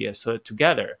social media, so that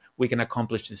together we can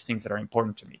accomplish these things that are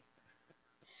important to me.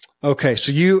 Okay.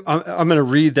 So I'm going to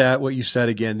read what you said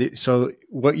again. So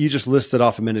what you just listed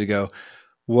off a minute ago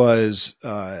was,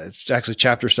 it's actually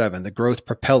chapter 7, the growth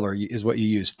propeller is what you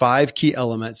use. 5 key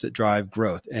elements that drive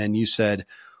growth. And you said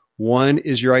 1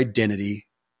 is your identity.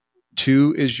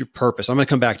 2 is your purpose. I'm going to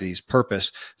come back to these: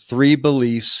 purpose, 3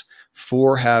 beliefs,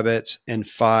 4 habits, and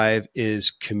 5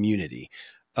 is community.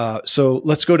 So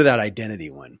let's go to that identity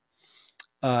one.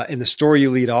 In the story you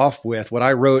lead off with, what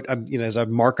I wrote, as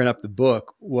I'm marking up the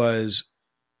book, was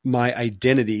my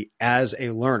identity as a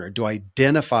learner. Do I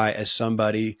identify as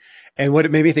somebody? And what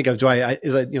it made me think of, do I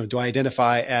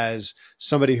identify as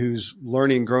somebody who's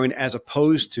learning and growing, as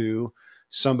opposed to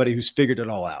somebody who's figured it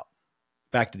all out?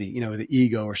 Back to the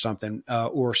ego or something,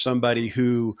 or somebody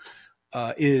who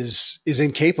is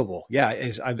incapable.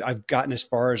 Yeah, I've gotten as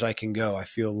far as I can go. I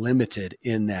feel limited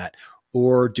in that.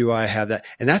 or do I have that?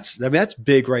 And that's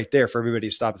big right there for everybody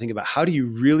to stop and think about. How do you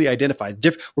really identify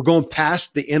we're going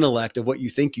past the intellect of what you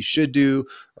think you should do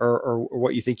or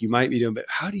what you think you might be doing, but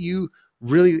how do you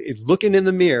really, looking in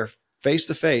the mirror face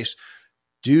to face,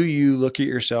 do you look at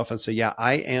yourself and say, yeah,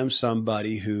 I am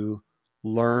somebody who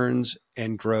learns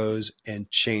and grows and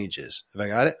changes? Have I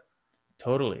got it?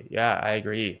 Totally. Yeah, I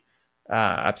agree.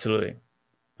 Absolutely.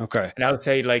 Okay. And I would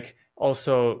say like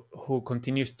also who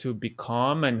continues to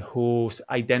become and whose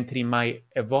identity might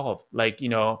evolve. Like,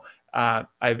 I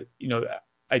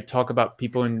talk about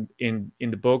people in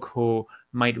the book who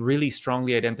might really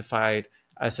strongly identify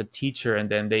as a teacher, and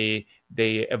then they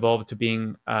evolved to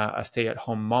being a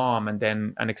stay-at-home mom, and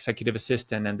then an executive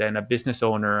assistant, and then a business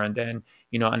owner, and then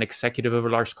an executive of a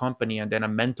large company, and then a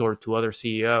mentor to other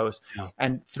CEOs. Yeah.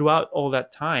 And throughout all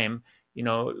that time,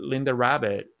 Linda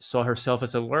Rabbit saw herself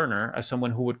as a learner, as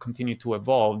someone who would continue to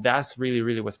evolve. That's really,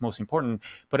 really what's most important.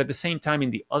 But at the same time, in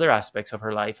the other aspects of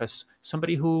her life, as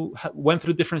somebody who went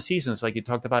through different seasons, like you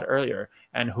talked about earlier,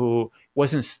 and who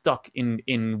wasn't stuck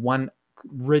in one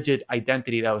rigid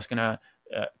identity that was going to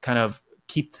kind of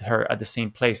keep her at the same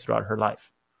place throughout her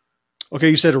life. Okay,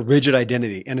 you said a rigid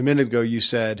identity, and a minute ago you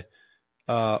said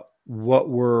what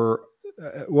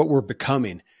we're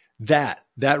becoming. That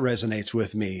resonates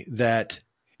with me. That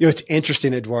it's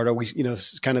interesting, Eduardo.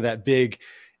 It's kind of that big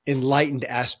enlightened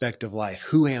aspect of life.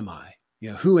 Who am I?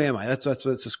 Who am I? That's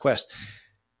this quest.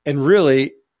 And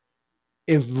really,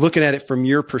 in looking at it from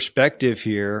your perspective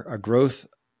here, a growth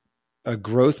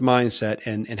mindset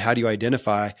and how do you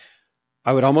identify,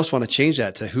 I would almost want to change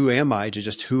that to who am I, to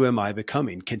just who am I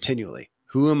becoming continually?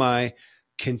 Who am I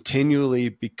continually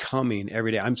becoming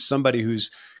every day? I'm somebody who's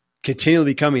continually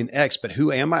becoming X, but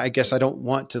who am I? I guess I don't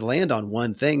want to land on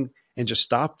one thing and just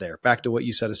stop there. Back to what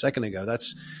you said a second ago.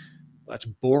 That's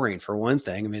boring for one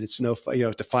thing. I mean, it's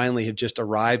to finally have just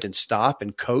arrived and stop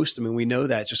and coast. I mean, we know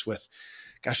that just with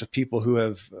people who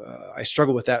have, I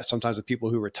struggle with that sometimes with people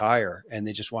who retire and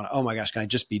they just want to, oh my gosh, can I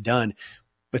just be done?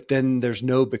 But then there's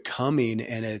no becoming.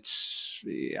 And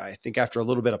I think after a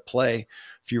little bit of play,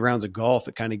 a few rounds of golf,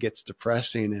 it kind of gets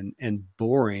depressing and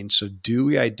boring. So do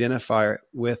we identify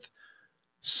with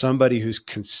somebody who's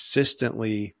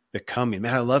consistently becoming?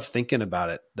 Man, I love thinking about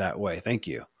it that way. Thank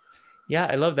you. Yeah,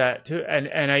 I love that too.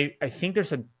 And I think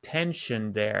there's a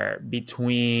tension there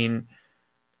between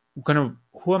kind of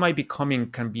who am I becoming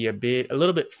can be a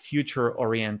little bit future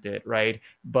oriented, right?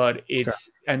 But it's,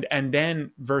 okay. and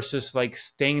then versus like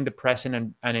staying in the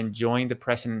present and enjoying the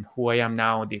present and who I am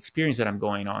now, the experience that I'm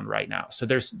going on right now. So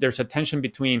there's a tension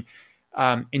between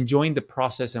enjoying the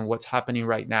process and what's happening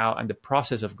right now and the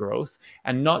process of growth,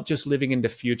 and not just living in the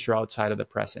future outside of the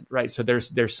present, right? So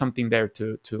there's something there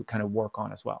to kind of work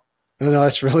on as well. No,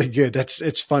 that's really good.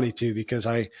 It's funny too, because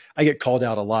I get called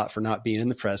out a lot for not being in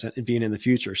the present and being in the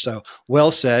future. So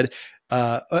well said.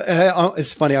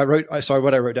 It's funny. Sorry,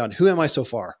 what I wrote down. Who am I so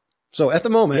far? So at the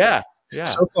moment, yeah.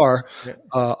 So far,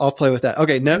 I'll play with that.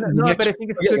 Okay. But I think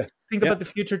it's good to think about the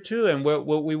future too, and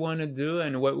what we want to do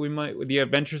and the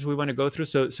adventures we want to go through.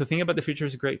 So thinking about the future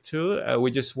is great too.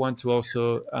 We just want to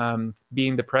also be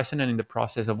in the present and in the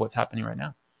process of what's happening right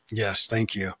now. Yes.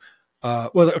 Thank you.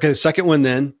 The second one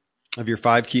then, of your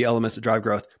 5 key elements that drive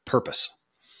growth, purpose.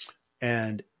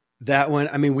 And that one,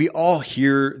 I mean, we all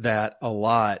hear that a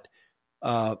lot.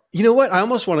 You know what? I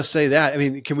almost want to say that. I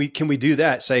mean, can we do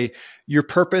that? Say your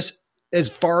purpose as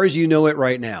far as you know it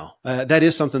right now. That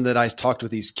is something that I talked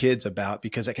with these kids about,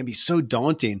 because it can be so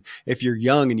daunting if you're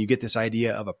young and you get this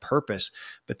idea of a purpose,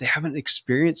 but they haven't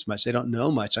experienced much. They don't know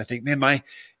much. I think, man,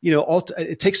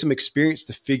 it takes some experience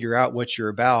to figure out what you're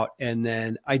about. And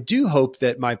then I do hope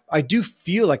that I do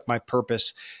feel like my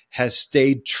purpose has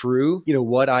stayed true.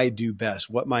 What I do best,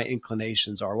 what my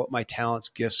inclinations are, what my talents,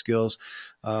 gifts, skills,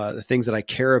 the things that I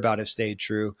care about have stayed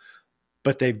true,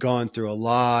 but they've gone through a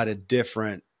lot of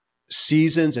different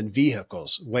seasons and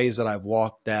vehicles, ways that I've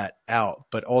walked that out.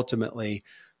 But ultimately,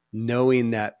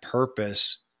 knowing that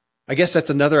purpose, I guess that's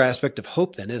another aspect of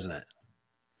hope then, isn't it?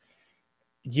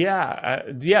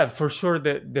 Yeah, for sure.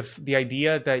 The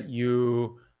idea that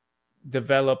you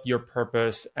develop your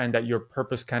purpose and that your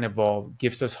purpose can evolve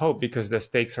gives us hope, because the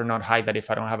stakes are not high that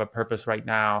if I don't have a purpose right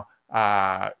now,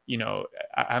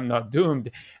 I'm not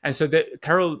doomed. And so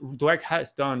Carol Dweck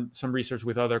has done some research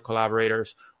with other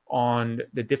collaborators on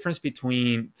the difference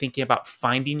between thinking about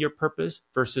finding your purpose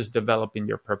versus developing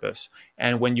your purpose.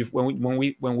 And when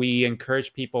we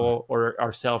encourage people or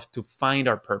ourselves to find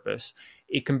our purpose,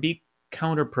 it can be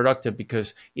counterproductive,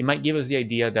 because it might give us the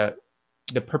idea that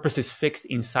the purpose is fixed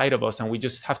inside of us, and we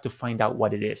just have to find out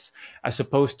what it is, as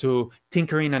opposed to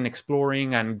tinkering and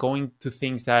exploring and going to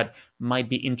things that might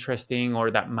be interesting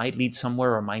or that might lead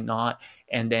somewhere or might not,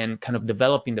 and then kind of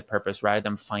developing the purpose rather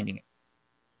than finding it.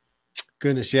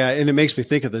 Goodness, yeah, and it makes me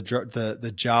think of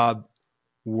the job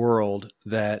world,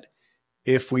 that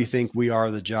if we think we are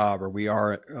the job, or we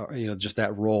are, just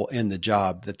that role in the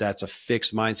job, that's a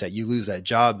fixed mindset. You lose that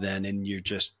job then, and you're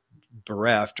just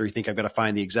bereft, or you think I've got to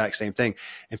find the exact same thing.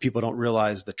 And people don't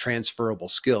realize the transferable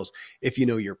skills. If you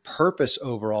know your purpose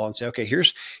overall and say, okay,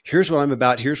 here's what I'm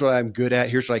about. Here's what I'm good at.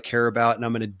 Here's what I care about. And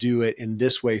I'm going to do it in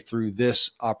this way through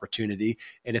this opportunity.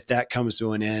 And if that comes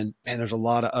to an end, man, there's a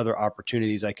lot of other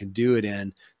opportunities I can do it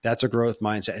in. That's a growth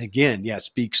mindset. And again, yeah, it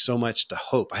speaks so much to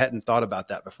hope. I hadn't thought about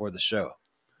that before the show.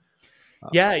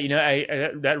 Yeah, I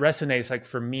that resonates. Like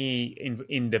for me,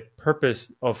 in the purpose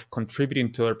of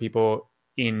contributing to other people,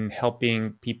 in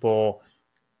helping people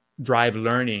drive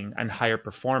learning and higher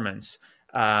performance,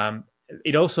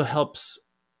 it also helps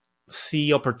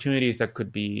see opportunities that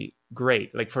could be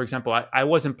great. Like, for example, I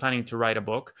wasn't planning to write a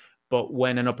book, but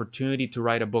when an opportunity to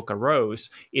write a book arose,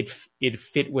 it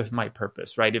fit with my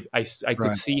purpose, right? If I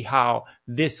could see how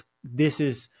this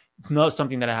is, it's not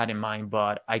something that I had in mind,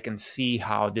 but I can see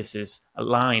how this is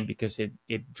aligned, because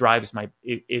it drives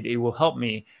it will help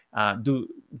me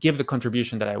give the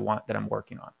contribution that I want, that I'm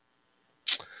working on.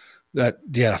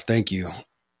 Thank you.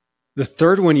 The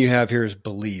third one you have here is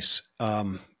beliefs.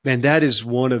 And that is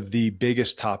one of the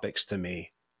biggest topics to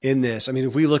me in this. I mean,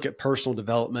 if we look at personal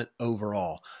development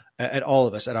overall, at all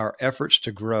of us, at our efforts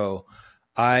to grow,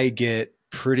 I get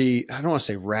I don't want to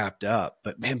say wrapped up,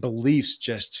 but man, beliefs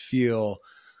just feel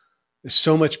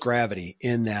so much gravity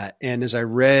in that. And as I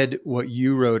read what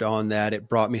you wrote on that, it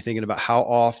brought me thinking about how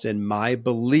often my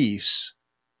beliefs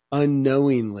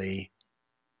unknowingly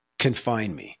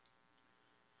confine me.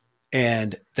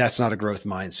 And that's not a growth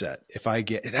mindset.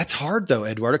 That's hard though,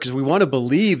 Eduardo, because we want to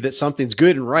believe that something's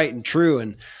good and right and true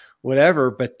and whatever,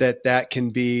 but that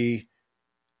can be,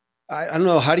 I don't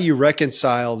know, how do you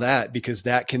reconcile that? Because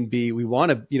that can be, we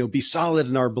want to, be solid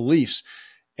in our beliefs.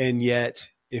 And yet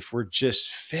if we're just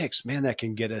fixed, man, that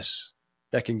can get us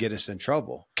in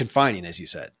trouble. Confining, as you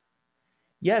said.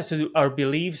 Yeah, so our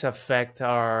beliefs affect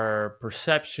our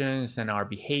perceptions and our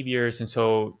behaviors. And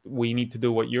so we need to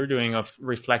do what you're doing of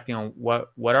reflecting on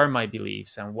what are my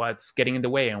beliefs and what's getting in the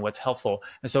way and what's helpful.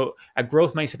 And so a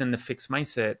growth mindset and a fixed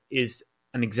mindset is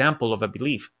an example of a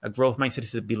belief. A growth mindset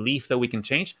is a belief that we can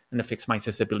change, and a fixed mindset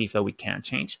is a belief that we can't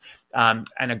change. And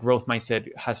a growth mindset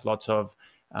has lots of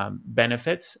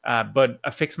benefits, but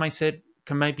a fixed mindset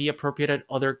might be appropriate at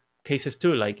other cases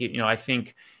too. Like, I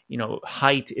think,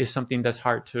 height is something that's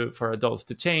hard for adults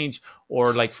to change,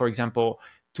 or like, for example,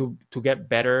 to get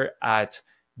better at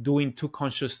doing two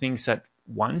conscious things at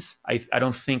once. I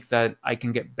don't think that I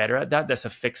can get better at that. That's a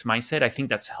fixed mindset. I think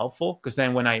that's helpful, because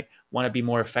then when I want to be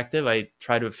more effective, I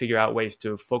try to figure out ways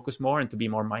to focus more and to be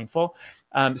more mindful.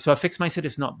 So a fixed mindset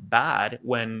is not bad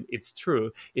when it's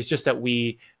true. It's just that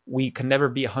we can never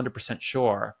be 100%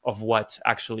 sure of what's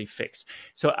actually fixed.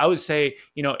 So I would say,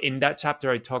 in that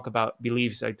chapter, I talk about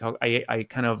beliefs. I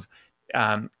kind of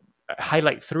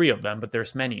highlight three of them, but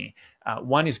there's many.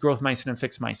 One is growth mindset and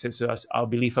fixed mindset. So that's our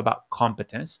belief about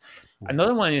competence.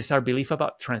 Another one is our belief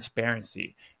about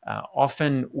transparency.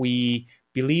 Often we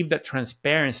believe that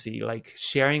transparency, like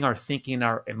sharing our thinking,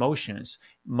 our emotions,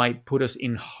 might put us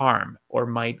in harm or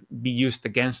might be used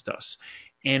against us.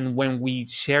 And when we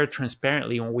share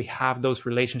transparently, when we have those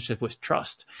relationships with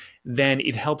trust, then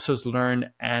it helps us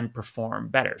learn and perform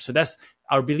better. So that's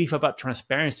our belief about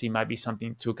transparency, might be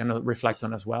something to kind of reflect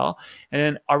on as well. And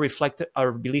then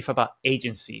our belief about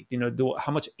agency,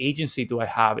 how much agency do I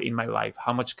have in my life?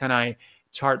 How much can I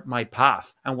chart my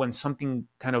path? And when something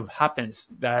kind of happens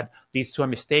that leads to a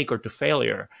mistake or to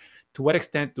failure, to what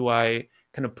extent do I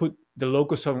kind of put the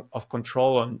locus of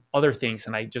control on other things,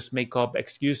 and I just make up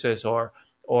excuses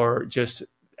or just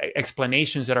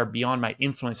explanations that are beyond my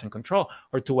influence and control?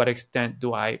 Or to what extent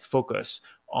do I focus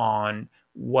on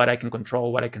what I can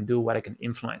control, what I can do, what I can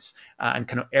influence, and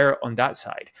kind of err on that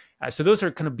side? So those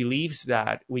are kind of beliefs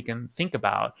that we can think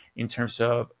about in terms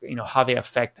of, how they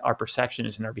affect our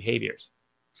perceptions and our behaviors.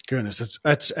 Goodness,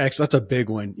 that's a big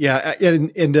one. Yeah.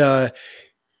 And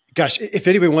gosh, if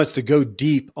anybody wants to go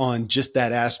deep on just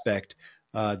that aspect,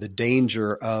 the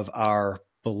danger of our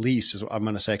beliefs is what I'm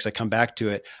going to say, because I come back to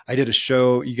it. I did a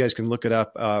show, you guys can look it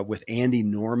up, with Andy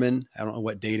Norman. I don't know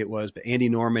what date it was, but Andy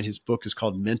Norman, his book is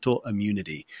called Mental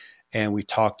Immunity. And we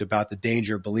talked about the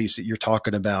danger of beliefs that you're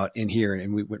talking about in here.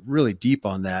 And we went really deep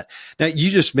on that. Now, you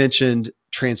just mentioned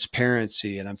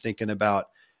transparency, and I'm thinking about,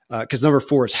 because number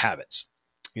 4 is habits.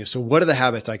 So what are the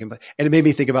habits I can, and it made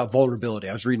me think about vulnerability.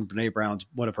 I was reading Brene Brown's,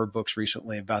 one of her books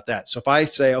recently about that. So if I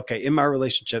say, okay, in my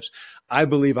relationships, I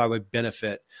believe I would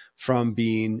benefit from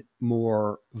being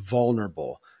more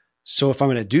vulnerable. So if I'm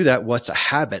going to do that, what's a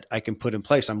habit I can put in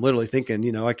place? I'm literally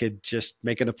thinking, I could just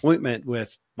make an appointment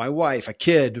with my wife, a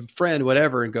kid, friend,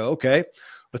 whatever, and go, okay,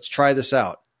 let's try this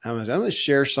out. I'm going to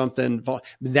share something.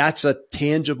 That's a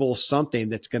tangible something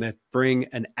that's going to bring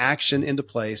an action into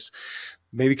place,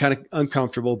 maybe kind of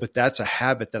uncomfortable, but that's a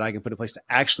habit that I can put in place to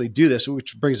actually do this,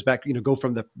 which brings us back, go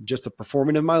from just the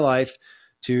performing of my life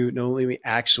to not only me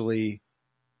actually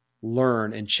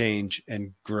learn and change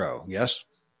and grow. Yes.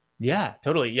 Yeah,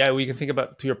 totally. Yeah, we can think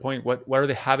about, to your point, what are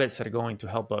the habits that are going to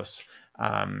help us,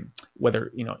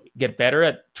 whether, get better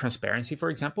at transparency,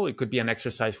 for example. It could be an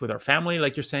exercise with our family,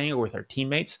 like you're saying, or with our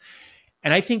teammates.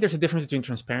 And I think there's a difference between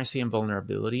transparency and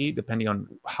vulnerability, depending on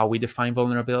how we define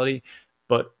vulnerability.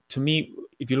 But to me,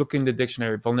 if you look in the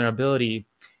dictionary, vulnerability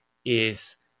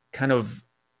is kind of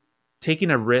taking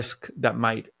a risk that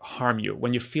might harm you.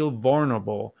 When you feel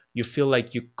vulnerable, you feel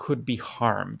like you could be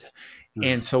harmed.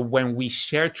 And so when we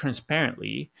share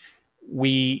transparently,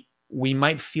 we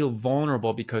might feel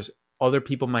vulnerable because other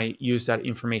people might use that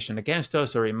information against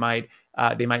us, or they might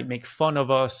make fun of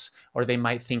us, or they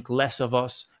might think less of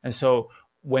us. And so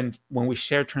when we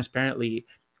share transparently,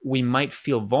 we might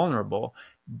feel vulnerable.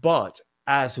 But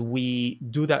as we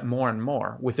do that more and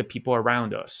more with the people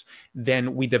around us,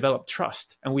 then we develop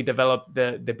trust, and we develop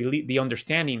the belief, the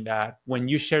understanding that when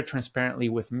you share transparently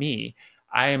with me,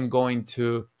 I am going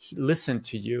to listen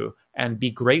to you and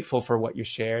be grateful for what you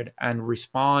shared and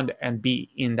respond and be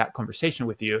in that conversation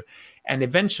with you. And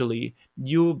eventually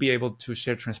you'll be able to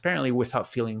share transparently without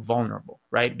feeling vulnerable,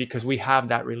 right? Because we have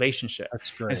that relationship.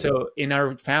 That's great. And so in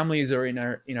our families or in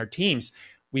our teams,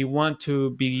 we want to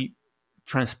be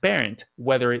transparent,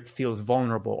 whether it feels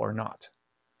vulnerable or not.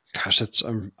 Gosh,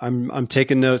 I'm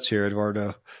taking notes here,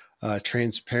 Eduardo.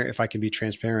 Transparent. If I can be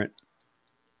transparent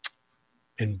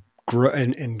and grow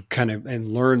and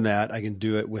learn that, I can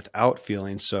do it without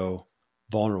feeling so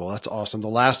vulnerable. That's awesome. The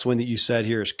last one that you said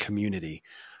here is community,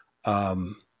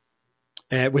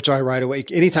 which I right away,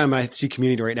 anytime I see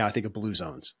community right now, I think of blue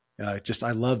zones.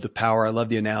 I love the power. I love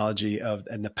the analogy of,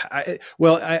 I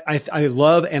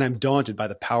love, and I'm daunted by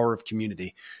the power of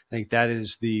community. I think that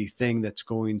is the thing that's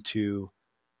going to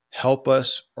help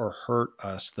us or hurt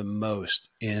us the most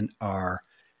in our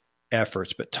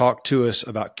efforts. But talk to us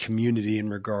about community in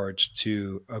regards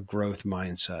to a growth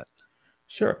mindset.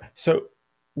 Sure. So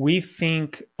we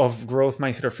think of growth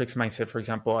mindset or fixed mindset, for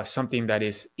example, as something that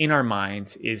is in our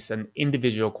minds, is an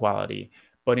individual quality.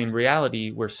 But in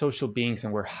reality, we're social beings,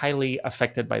 and we're highly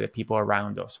affected by the people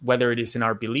around us, whether it is in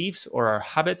our beliefs or our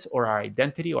habits or our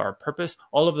identity or our purpose.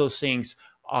 All of those things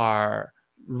are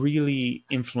really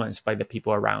influenced by the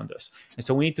people around us. And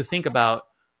so we need to think about,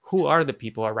 who are the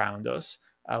people around us?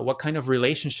 What kind of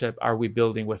relationship are we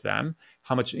building with them?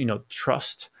 How much,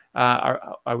 trust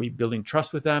are we building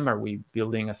trust with them? Are we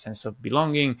building a sense of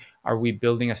belonging? Are we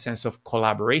building a sense of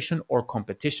collaboration or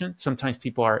competition? Sometimes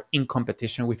people are in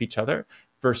competition with each other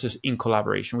versus in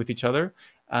collaboration with each other.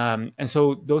 And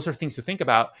so those are things to think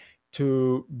about,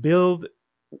 to build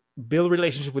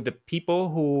relationship with the people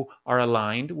who are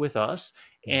aligned with us,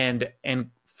 and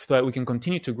so that we can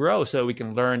continue to grow, so that we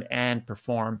can learn and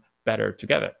perform better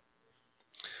together.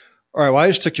 All right. Well, I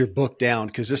just took your book down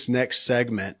because this next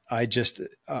segment, I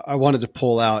wanted to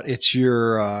pull out. It's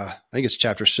I think it's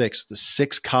chapter 6, the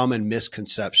 6 common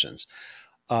misconceptions.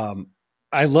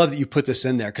 I love that you put this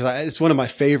in there, because it's one of my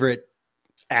favorite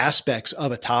aspects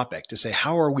of a topic, to say,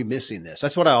 how are we missing this?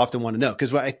 That's what I often want to know.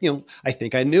 Because I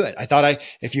think I knew it. I thought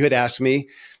if you had asked me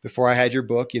before I had your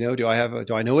book, do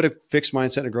I know what a fixed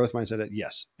mindset and a growth mindset is?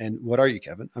 Yes. And what are you,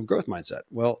 Kevin? I'm growth mindset.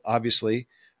 Well, obviously.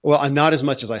 Well, I'm not as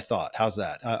much as I thought. How's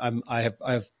that? I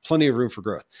have plenty of room for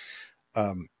growth.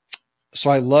 So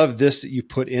I love this that you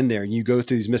put in there, and you go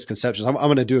through these misconceptions. I'm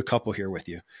going to do a couple here with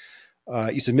you.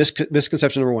 You said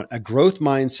misconception number 1, a growth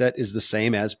mindset is the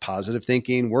same as positive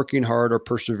thinking, working hard, or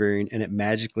persevering, and it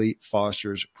magically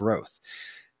fosters growth.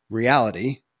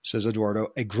 Reality, says Eduardo,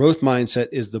 a growth mindset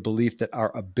is the belief that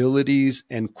our abilities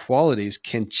and qualities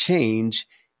can change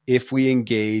if we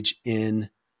engage in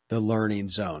the learning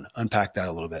zone. Unpack that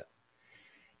a little bit.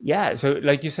 Yeah. So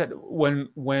like you said, when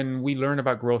we learn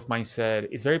about growth mindset,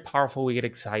 it's very powerful. We get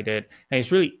excited, and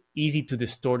it's really easy to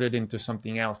distort it into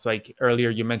something else. Like earlier,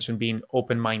 you mentioned being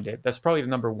open-minded. That's probably the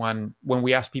number one. When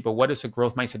we ask people, what does a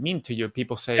growth mindset mean to you?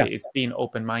 People say it's being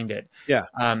open-minded. Yeah.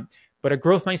 But a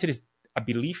growth mindset is a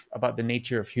belief about the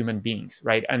nature of human beings,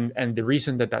 right? And the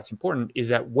reason that that's important is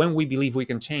that when we believe we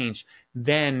can change,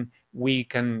 then we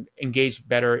can engage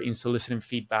better in soliciting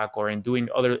feedback or in doing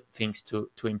other things to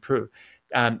improve.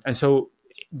 And so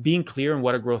being clear on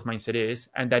what a growth mindset is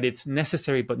and that it's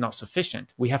necessary but not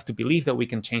sufficient. We have to believe that we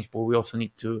can change, but we also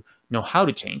need to know how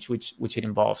to change, which it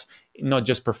involves not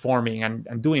just performing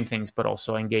and doing things, but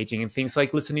also engaging in things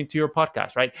like listening to your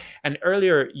podcast, right? And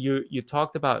earlier you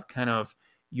talked about kind of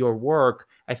your work.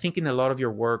 I think in a lot of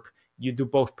your work, you do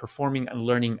both performing and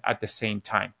learning at the same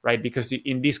time, right? Because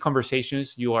in these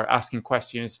conversations, you are asking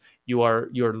questions, you're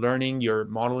learning, you're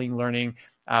modeling learning.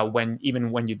 When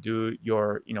you do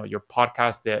your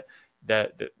podcast,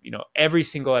 every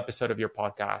single episode of your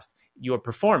podcast, you're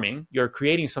performing, you're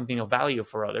creating something of value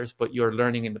for others, but you're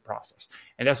learning in the process.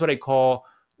 And that's what I call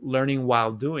learning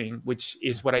while doing, which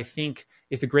is what I think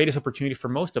is the greatest opportunity for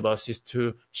most of us, is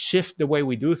to shift the way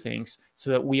we do things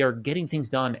so that we are getting things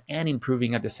done and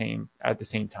improving at the same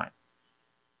time.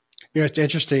 Yeah, it's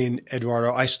interesting,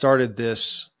 Eduardo. I started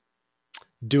this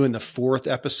doing the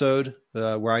 4th episode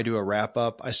where I do a wrap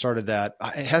up. I started that.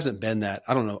 It hasn't been that.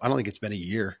 I don't know. I don't think it's been a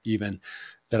year even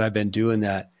that I've been doing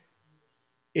that.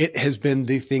 It has been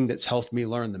the thing that's helped me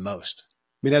learn the most.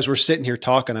 I mean, as we're sitting here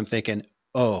talking, I'm thinking,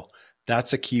 oh,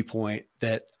 that's a key point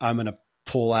that I'm going to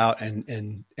pull out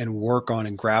and work on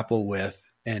and grapple with.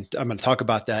 And I'm going to talk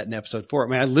about that in episode 4. I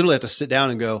mean, I literally have to sit down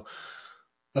and go,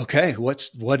 okay,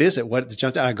 what is it? What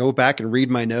jumped out? I go back and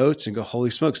read my notes and go, holy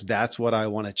smokes, that's what I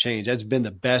want to change. That's been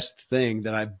the best thing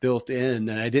that I've built in.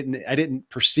 And I didn't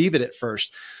perceive it at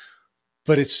first,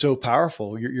 but it's so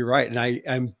powerful. You're right. And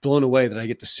I'm blown away that I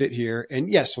get to sit here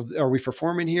and yes, are we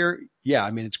performing here? Yeah.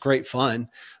 I mean, it's great fun,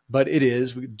 but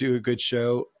we do a good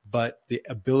show, but the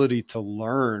ability to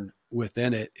learn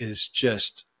within it is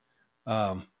just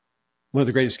one of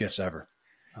the greatest gifts ever.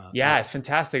 Yeah, it's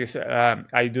fantastic.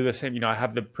 I do the same. I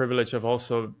have the privilege of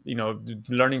also,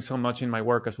 learning so much in my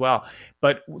work as well.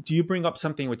 But do you bring up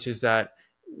something, which is that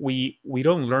we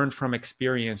don't learn from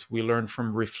experience. We learn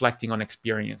from reflecting on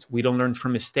experience. We don't learn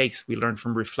from mistakes. We learn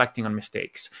from reflecting on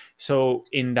mistakes. So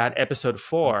in that episode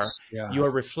 4, you are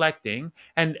reflecting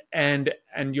and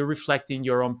you're reflecting,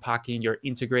 you're unpacking, you're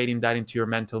integrating that into your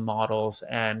mental models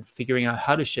and figuring out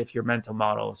how to shift your mental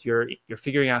models. You're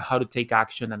figuring out how to take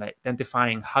action and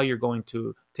identifying how you're going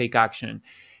to take action.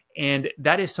 And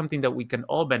that is something that we can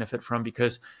all benefit from,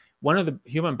 because one of the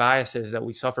human biases that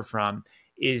we suffer from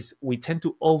is we tend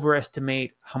to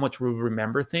overestimate how much we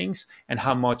remember things and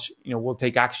how much, we'll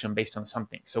take action based on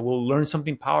something. So we'll learn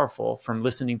something powerful from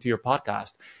listening to your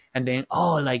podcast. And then,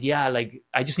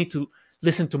 I just need to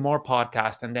listen to more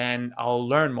podcasts and then I'll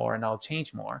learn more and I'll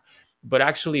change more. But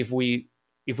actually, if we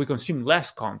consume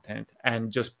less content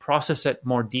and just process it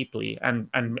more deeply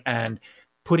and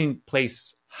put in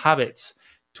place habits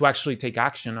to actually take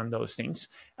action on those things,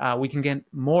 we can get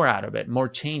more out of it, more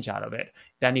change out of it,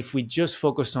 than if we just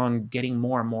focus on getting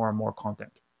more and more and more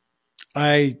content.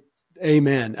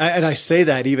 Amen. And I say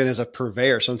that even as a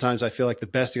purveyor. Sometimes I feel like the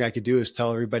best thing I could do is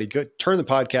tell everybody, go turn the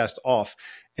podcast off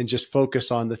and just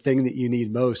focus on the thing that you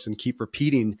need most and keep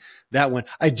repeating that one.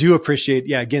 I do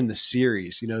appreciate, again, the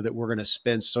series, that we're going to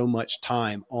spend so much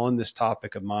time on this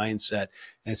topic of mindset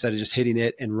instead of just hitting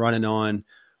it and running on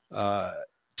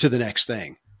to the next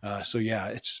thing. Go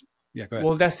ahead.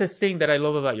 Well, that's the thing that I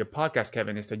love about your podcast,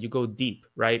 Kevin, is that you go deep,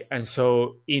 right? And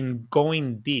so in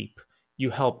going deep, you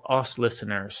help us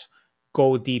listeners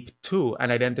go deep too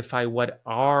and identify what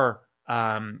our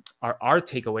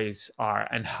takeaways are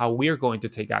and how we're going to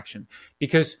take action.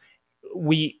 Because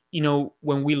when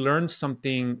we learn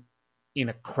something in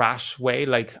a crash way,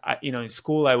 like, in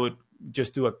school, I would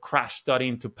just do a crash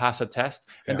studying to pass a test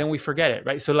and then we forget it,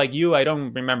 right? So like you, I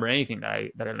don't remember anything that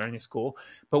I learned in school.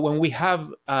 But when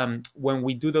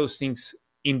we do those things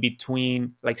in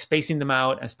between, like spacing them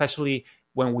out, especially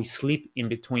when we sleep in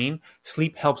between,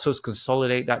 sleep helps us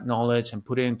consolidate that knowledge and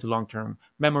put it into long-term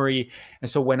memory.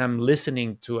 And so when I'm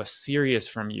listening to a series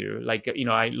from you, like,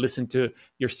 I listened to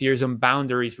your series on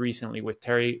boundaries recently with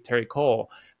Terry Cole.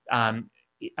 I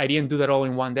didn't do that all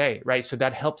in one day, right? So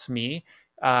that helps me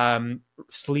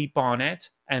sleep on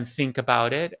it and think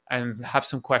about it and have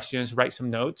some questions, write some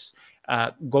notes,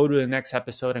 go to the next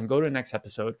episode and go to the next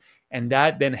episode. And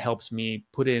that then helps me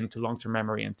put it into long-term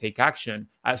memory and take action.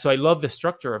 So I love the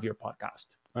structure of your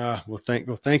podcast.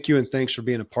 Thank you. And thanks for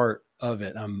being a part of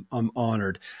it. I'm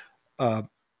honored. I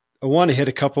want to hit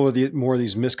a couple of more of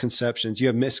these misconceptions. You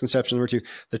have misconception number 2,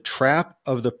 the trap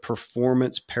of the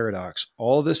performance paradox.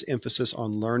 All this emphasis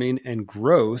on learning and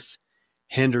growth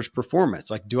hinders performance.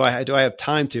 Like, do I have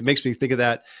time to? It makes me think of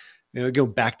that, go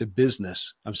back to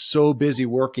business. I'm so busy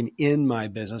working in my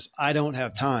business. I don't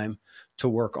have time to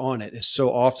work on it. It's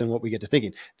so often what we get to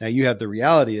thinking. Now you have the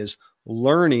reality is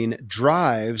learning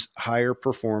drives higher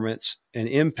performance and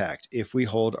impact if we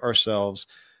hold ourselves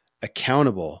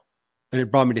accountable. And it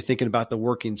brought me to thinking about the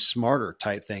working smarter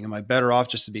type thing. Am I better off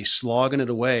just to be slogging it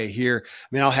away here? I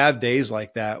mean, I'll have days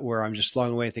like that where I'm just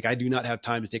slogging away and think I do not have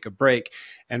time to take a break,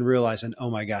 and realize, and oh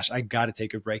my gosh, I got to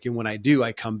take a break. And when I do,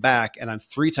 I come back and I'm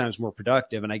 3 times more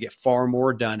productive and I get far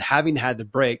more done having had the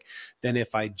break than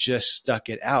if I just stuck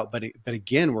it out. But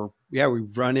again, we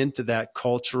run into that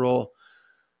cultural,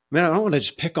 man, I don't want to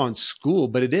just pick on school,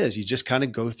 but it is, you just kind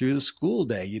of go through the school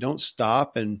day. You don't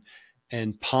stop and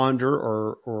ponder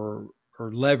or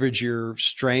leverage your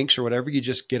strengths or whatever. You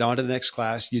just get on to the next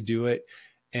class, you do it.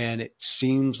 And it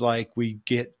seems like we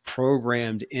get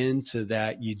programmed into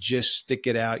that. You just stick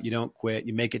it out. You don't quit.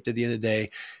 You make it to the end of the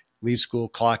day, leave school,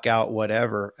 clock out,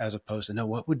 whatever, as opposed to, no,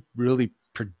 what would really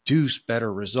produce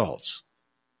better results?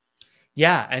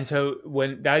 Yeah. And so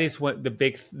when that is what the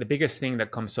biggest thing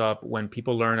that comes up when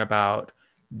people learn about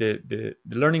the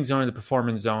learning zone and the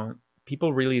performance zone,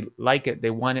 people really like it.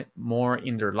 They want it more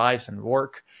in their lives and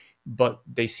work, but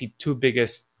they see 2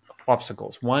 biggest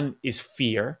obstacles. One is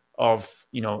fear of,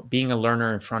 being a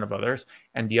learner in front of others.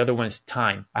 And the other one is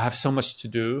time. I have so much to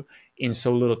do in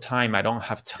so little time. I don't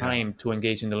have time to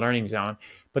engage in the learning zone.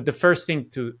 But the first thing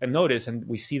to notice, and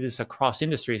we see this across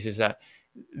industries, is that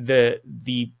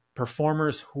the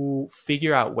performers who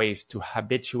figure out ways to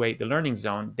habituate the learning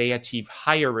zone, they achieve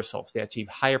higher results. They achieve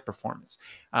higher performance.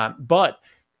 But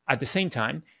at the same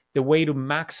time, the way to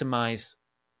maximize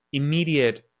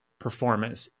immediate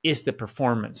performance is the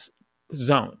performance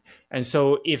zone. And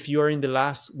so if you're in the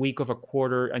last week of a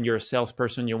quarter and you're a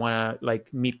salesperson, you want to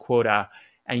meet quota,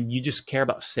 and you just care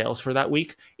about sales for that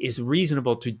week, it's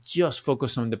reasonable to just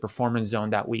focus on the performance zone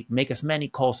that week. Make as many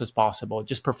calls as possible.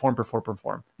 Just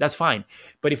perform. That's fine.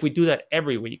 But if we do that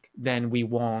every week, then we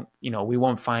won't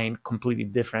find completely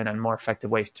different and more effective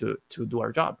ways to do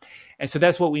our job. And so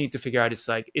that's what we need to figure out.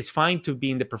 It's fine to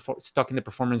be stuck in the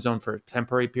performance zone for a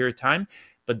temporary period of time,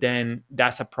 but then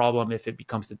that's a problem if it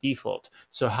becomes the default.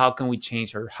 So how can we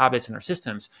change our habits and our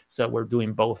systems so that we're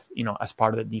doing both, as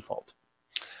part of the default?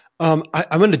 I'm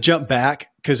going to jump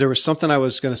back because there was something I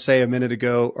was going to say a minute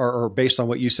ago, or based on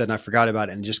what you said, and I forgot about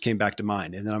it and it just came back to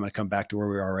mind. And then I'm going to come back to where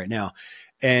we are right now.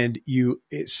 And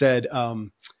it said, I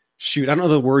don't know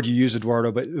the word you use,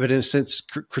 Eduardo, but in a sense,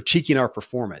 critiquing our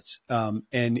performance.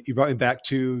 And you brought me back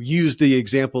to use the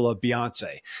example of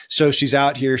Beyonce. So she's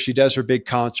out here, she does her big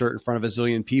concert in front of a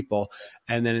zillion people.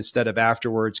 And then instead of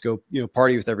afterwards go,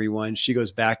 party with everyone, she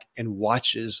goes back and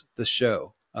watches the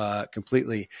show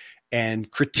completely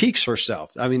and critiques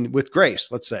herself. I mean, with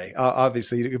grace, let's say,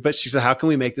 obviously, but she said, how can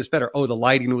we make this better? Oh, the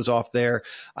lighting was off there.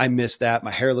 I missed that.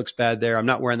 My hair looks bad there. I'm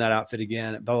not wearing that outfit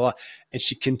again, blah, blah, blah. And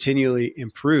she continually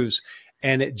improves.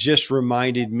 And it just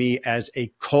reminded me as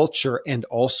a culture and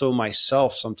also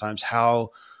myself sometimes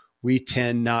how we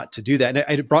tend not to do that.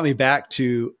 And it brought me back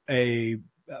to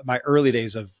my early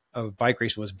days of bike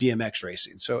racing was BMX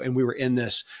racing. So, and we were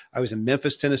I was in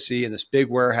Memphis, Tennessee in this big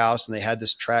warehouse, and they had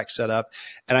this track set up,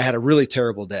 and I had a really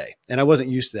terrible day and I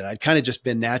wasn't used to that. I'd kind of just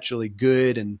been naturally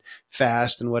good and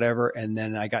fast and whatever. And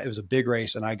then it was a big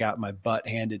race and I got my butt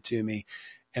handed to me,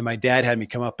 and my dad had me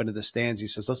come up into the stands. He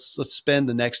says, let's spend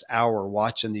the next hour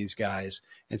watching these guys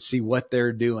and see what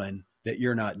they're doing that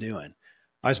you're not doing.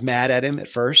 I was mad at him at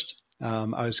first.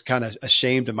 I was kind of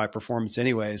ashamed of my performance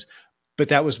anyways. But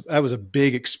that was a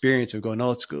big experience of going, no,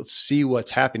 let's go see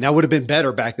what's happening. Now, it would have been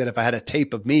better back then if I had a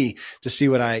tape of me to see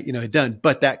what I, had done.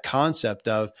 But that concept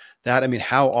of that, I mean,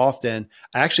 how often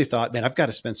I actually thought, man, I've got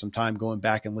to spend some time going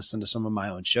back and listening to some of my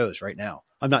own shows right now.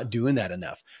 I'm not doing that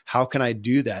enough. How can I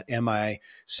do that? Am I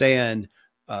saying,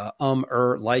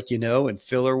 and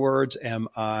filler words?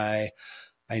 I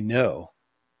know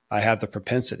I have the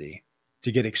propensity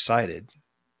to get excited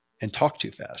and talk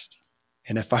too fast.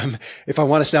 And if I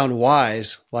want to sound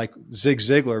wise, like Zig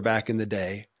Ziglar back in the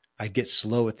day, I'd get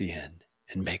slow at the end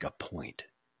and make a point.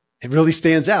 It really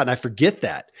stands out. And I forget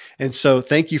that. And so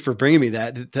thank you for bringing me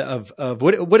that of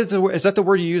what is that the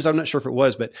word you use? I'm not sure if it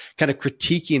was, but kind of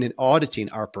critiquing and auditing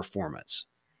our performance.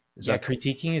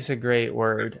 Critiquing is a great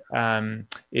word.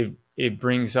 It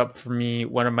brings up for me,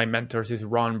 one of my mentors is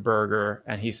Ron Berger,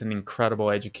 and he's an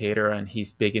incredible educator, and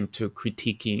he's big into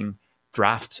critiquing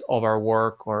drafts of our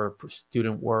work or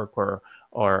student work so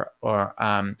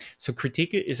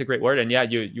critique is a great word. And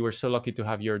you were so lucky to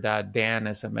have your dad Dan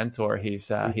as a mentor.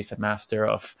 He's a master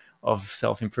of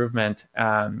self-improvement.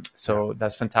 So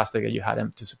that's fantastic that you had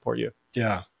him to support you.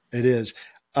 Yeah, it is.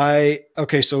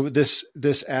 So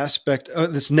this aspect,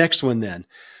 this next one then,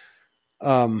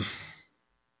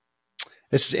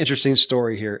 this is an interesting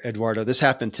story here, Eduardo. This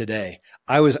happened today.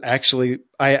 I was actually,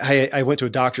 I went to a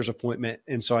doctor's appointment.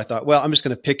 And so I thought, well, I'm just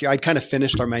going to pick you. I'd kind of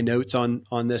finished my notes on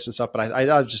this and stuff, but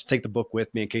I'll just take the book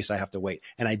with me in case I have to wait.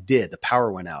 And I did. The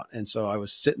power went out. And so I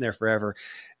was sitting there forever,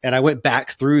 and I went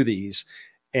back through these,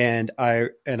 and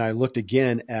I looked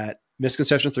again at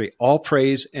misconception 3, all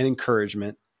praise and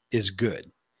encouragement is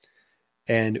good.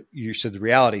 And you said the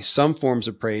reality, some forms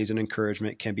of praise and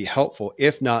encouragement can be helpful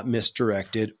if not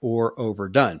misdirected or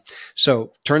overdone.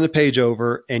 So turn the page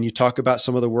over and you talk about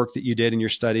some of the work that you did in your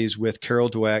studies with Carol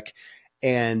Dweck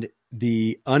and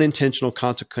the unintentional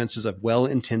consequences of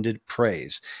well-intended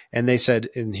praise. And they said,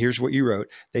 and here's what you wrote,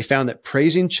 they found that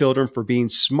praising children for being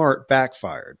smart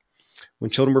backfired.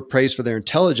 When children were praised for their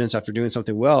intelligence after doing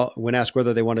something well, when asked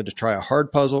whether they wanted to try a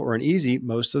hard puzzle or an easy,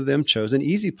 most of them chose an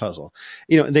easy puzzle.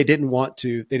 And they didn't want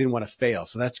to fail.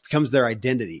 So that becomes their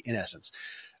identity in essence.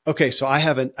 Okay. So I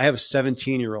have a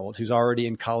 17-year-old who's already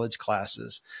in college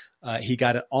classes. He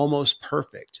got it almost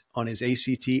perfect on his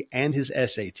ACT and his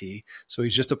SAT. So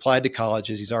he's just applied to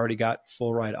colleges. He's already got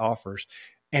full ride offers.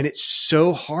 And it's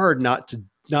so hard not to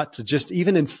just,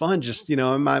 even in fun, just,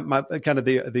 my kind of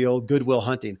the old Goodwill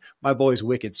Hunting, my boy's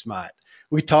wicked smart.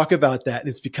 We talk about that and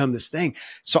it's become this thing.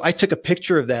 So I took a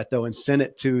picture of that though and sent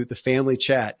it to the family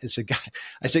chat and said,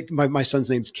 my son's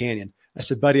name's Canyon. I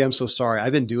said, buddy, I'm so sorry.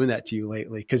 I've been doing that to you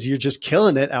lately because you're just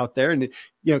killing it out there. And,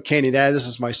 Canyon, this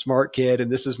is my smart kid and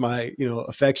this is my,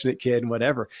 affectionate kid and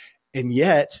whatever. And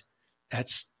yet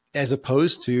that's, as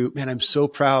opposed to, man, I'm so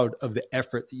proud of the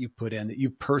effort that you put in, that you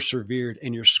persevered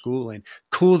in your schooling.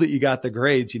 Cool that you got the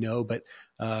grades, but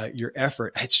your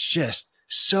effort, it's just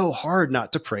so hard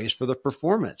not to praise for the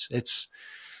performance. It's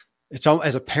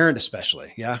as a parent,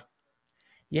 especially. Yeah.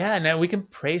 Yeah. Now we can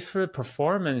praise for the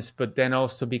performance, but then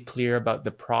also be clear about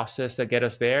the process that get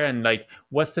us there. And like,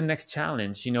 what's the next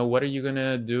challenge? What are you going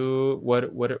to do?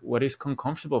 What is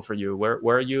uncomfortable for you? Where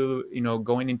are you,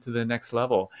 going into the next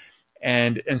level?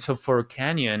 And so for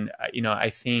Canyon,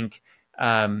 I think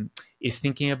is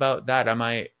thinking about that.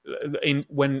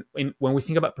 When we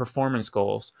think about performance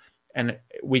goals, and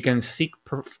we can seek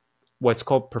what's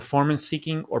called performance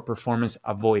seeking or performance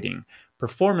avoiding.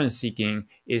 Performance seeking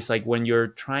is like when you're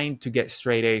trying to get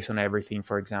straight A's on everything,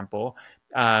 for example,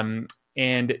 and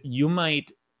you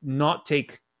might not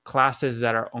take classes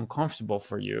that are uncomfortable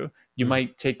for you. You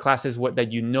might take classes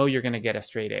that you're going to get a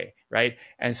straight A, right?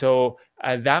 And so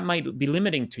that might be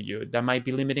limiting to you. That might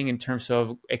be limiting in terms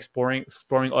of exploring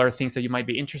other things that you might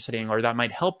be interested in, or that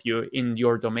might help you in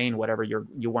your domain, whatever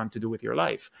you want to do with your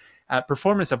life.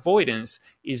 Performance avoidance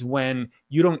is when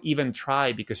you don't even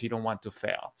try because you don't want to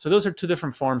fail. So those are two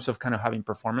different forms of kind of having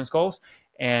performance goals.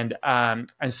 And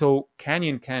so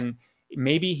Canyon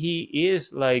maybe he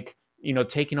is like,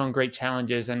 taking on great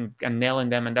challenges and nailing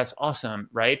them. And that's awesome.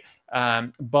 Right.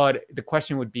 But the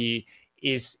question would be,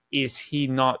 is he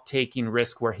not taking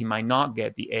risk where he might not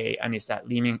get the A? And is that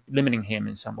limiting him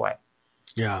in some way?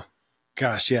 Yeah.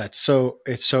 Gosh. Yeah. It's so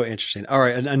interesting. All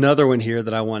right. Another one here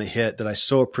that I want to hit that I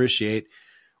so appreciate.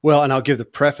 Well, and I'll give the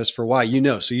preface for why,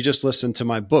 so you just listened to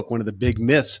my book. One of the big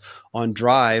myths on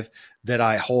drive that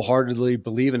I wholeheartedly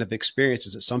believe and have experienced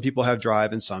is that some people have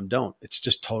drive and some don't. It's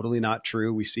just totally not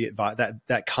true. We see it,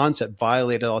 that concept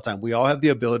violated all the time. We all have the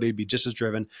ability to be just as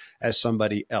driven as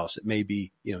somebody else. It may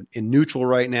be, in neutral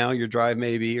right now, your drive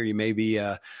may be, or you may be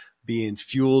being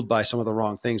fueled by some of the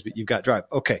wrong things, but you've got drive.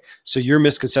 Okay. So your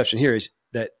misconception here is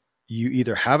that you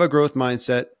either have a growth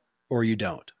mindset or you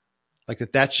don't.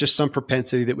 Like that's just some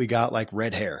propensity that we got, like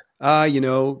red hair.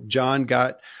 John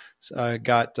got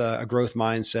a growth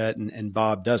mindset and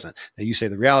Bob doesn't. Now you say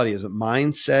the reality is that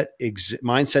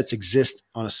mindsets exist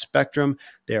on a spectrum.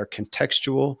 They are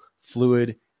contextual,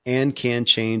 fluid, and can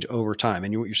change over time.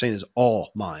 And what you're saying is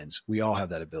all minds. We all have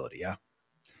that ability. Yeah.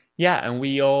 Yeah. And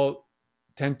we all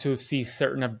tend to see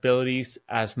certain abilities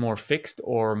as more fixed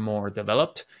or more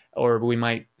developed, or we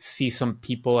might see some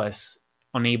people as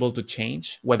unable to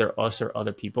change, whether us or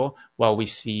other people, while we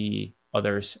see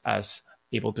others as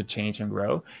able to change and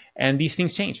grow. And these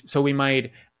things change. So we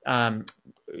might,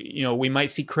 we might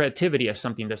see creativity as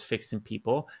something that's fixed in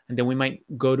people. And then we might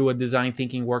go to a design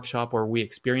thinking workshop or we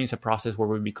experience a process where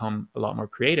we become a lot more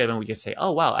creative and we can say,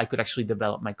 oh, wow, I could actually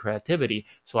develop my creativity.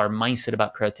 So our mindset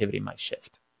about creativity might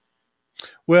shift.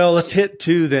 Well, let's hit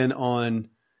two then on,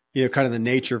 kind of the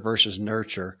nature versus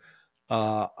nurture.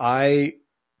 I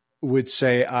would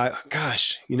say,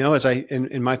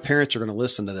 and my parents are going to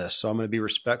listen to this, so I'm going to be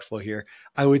respectful here.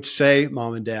 I would say,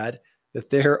 mom and dad,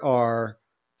 that there are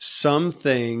some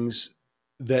things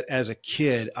that as a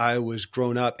kid, I was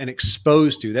grown up and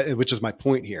exposed to that, which is my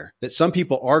point here, that some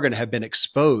people are going to have been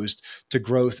exposed to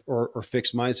growth or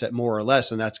fixed mindset more or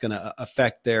less. And that's going to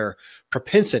affect their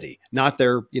propensity, not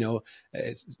their,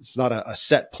 it's not a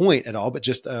set point at all, but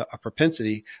just a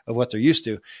propensity of what they're used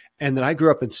to. And that I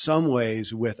grew up in some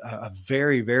ways with a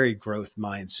very, very growth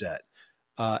mindset.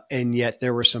 And yet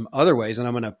there were some other ways, and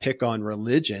I'm going to pick on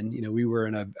religion. We were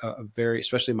in a very,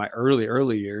 especially in my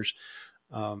early years,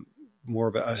 more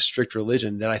of a strict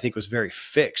religion that I think was very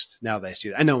fixed. Now that I see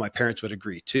it, I know my parents would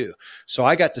agree too. So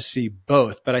I got to see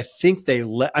both, but I think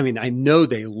I know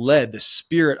they led. The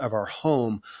spirit of our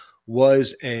home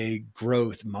was a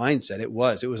growth mindset. It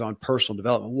was on personal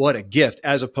development. What a gift,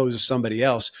 as opposed to somebody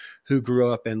else who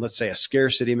grew up in, let's say, a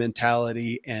scarcity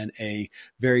mentality and a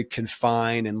very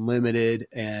confined and limited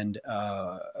and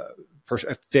a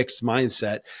fixed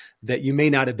mindset that you may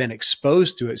not have been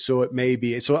exposed to it. So it may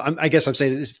be, I guess I'm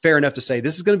saying it's fair enough to say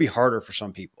this is going to be harder for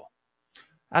some people.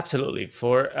 Absolutely.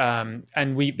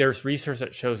 There's research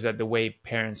that shows that the way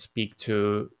parents speak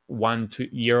to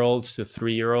 1-2-year-olds to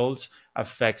 3-year-olds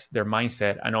affects their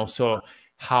mindset, and also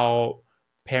how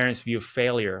parents view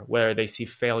failure, whether they see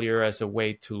failure as a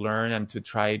way to learn and to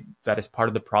try that as part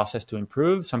of the process to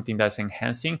improve, something that's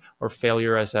enhancing, or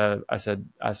failure as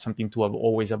something to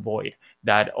always avoid.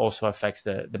 That also affects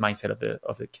the mindset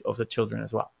of the children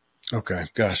as well. Okay.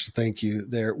 Gosh, thank you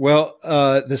there. Well,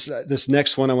 this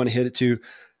next one I want to hit it to,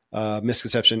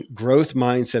 misconception. Growth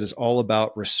mindset is all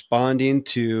about responding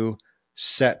to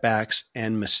setbacks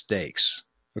and mistakes.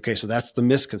 Okay. So that's the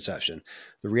misconception.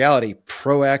 The reality,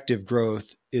 proactive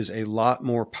growth is a lot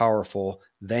more powerful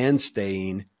than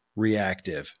staying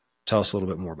reactive. Tell us a little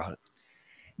bit more about it.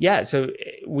 Yeah. So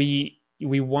we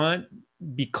want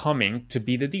becoming to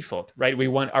be the default, right? We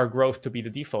want our growth to be the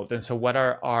default. And so what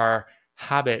are our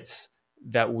habits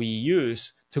that we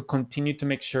use to continue to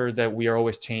make sure that we are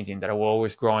always changing, that we're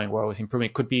always growing, we're always improving?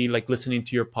 It could be like listening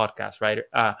to your podcast, right?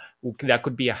 That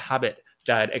could be a habit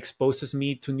that exposes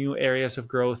me to new areas of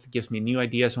growth, gives me new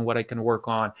ideas on what I can work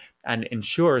on, and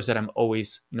ensures that I'm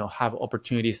always, have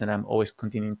opportunities and I'm always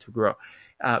continuing to grow.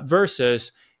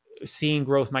 Versus seeing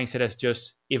growth mindset as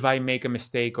just, if I make a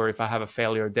mistake or if I have a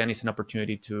failure, then it's an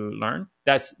opportunity to learn.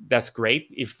 That's great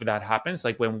if that happens.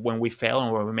 Like when we fail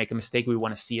and when we make a mistake, we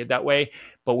want to see it that way,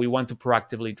 but we want to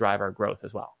proactively drive our growth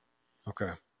as well.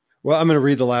 Okay. Well, I'm going to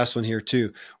read the last one here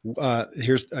too.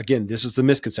 This is the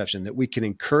misconception that we can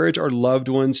encourage our loved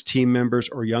ones, team members,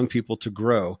 or young people to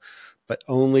grow, but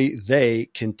only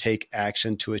they can take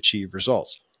action to achieve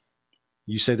results.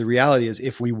 You say the reality is,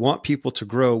 if we want people to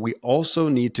grow, we also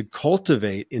need to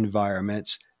cultivate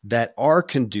environments that are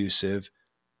conducive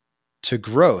to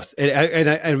growth.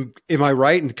 And am I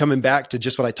right in coming back to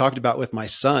just what I talked about with my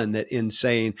son, that in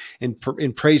saying, in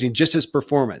praising just his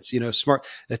performance, smart,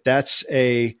 that's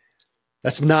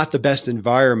not the best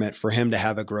environment for him to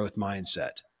have a growth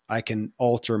mindset. I can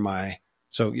alter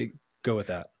so you go with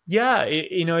that. Yeah.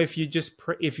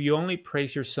 If you only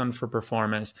praise your son for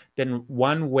performance, then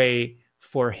one way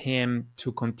for him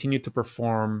to continue to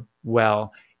perform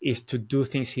well is to do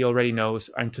things he already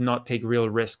knows and to not take real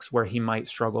risks where he might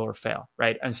struggle or fail.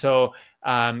 Right. And so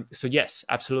yes,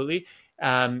 absolutely.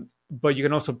 But you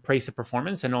can also praise the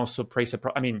performance and also praise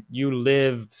you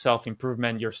live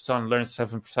self-improvement. Your son learns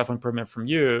self-improvement from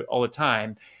you all the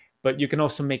time, but you can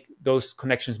also make those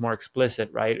connections more explicit,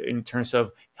 right? In terms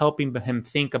of helping him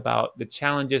think about the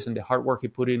challenges and the hard work he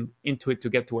put into it to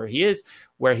get to where he is,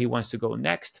 where he wants to go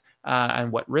next,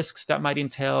 and what risks that might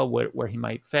entail, where he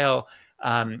might fail.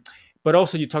 But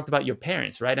also you talked about your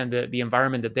parents, right? And the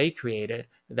environment that they created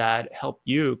that helped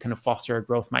you kind of foster a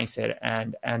growth mindset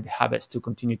and habits to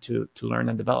continue to learn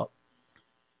and develop.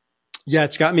 Yeah,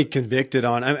 it's got me convicted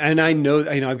on, and I know,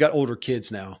 I've got older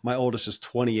kids now. My oldest is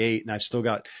 28 and I've still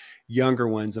got younger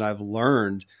ones. And I've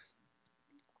learned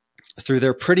through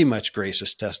their pretty much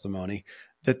gracious testimony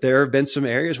that there have been some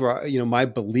areas where, my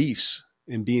beliefs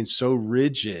in being so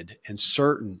rigid and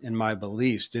certain in my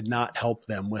beliefs did not help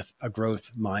them with a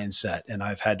growth mindset. And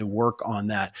I've had to work on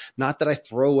that. Not that I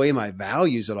throw away my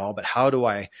values at all, but how do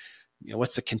I,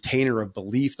 what's the container of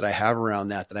belief that I have around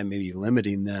that I may be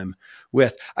limiting them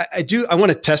with? I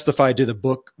want to testify to the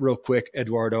book real quick,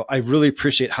 Eduardo. I really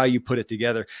appreciate how you put it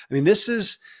together.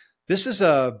 It's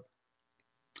a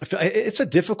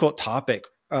difficult topic.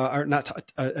 Or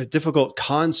not a difficult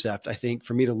concept, I think,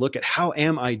 for me to look at. How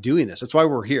am I doing this? That's why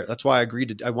we're here. That's why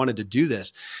I wanted to do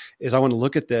this, is I want to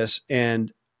look at this.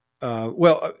 And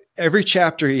every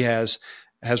chapter he has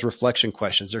reflection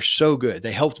questions. They're so good.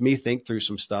 They helped me think through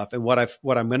some stuff. And what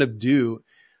I'm going to do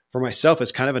for myself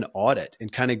is kind of an audit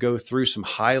and kind of go through some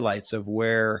highlights of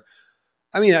where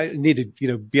I mean, I need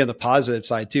to, be on the positive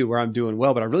side too, where I'm doing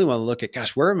well, but I really want to look at,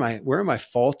 gosh, where am I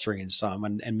faltering some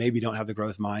and maybe don't have the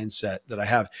growth mindset that I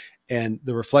have. And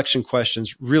the reflection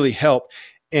questions really help.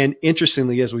 And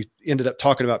interestingly, as we ended up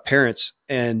talking about parents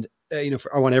and,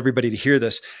 I want everybody to hear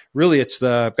this. Really, it's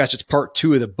part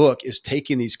 2 of the book is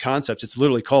taking these concepts. It's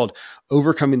literally called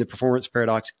Overcoming the Performance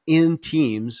Paradox in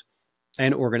Teams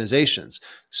and Organizations.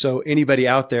 So anybody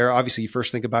out there, obviously you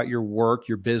first think about your work,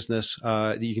 your business,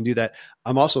 that you can do that.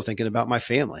 I'm also thinking about my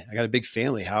family. I got a big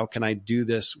family. How can I do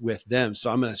this with them? So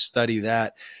I'm going to study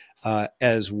that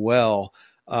as well.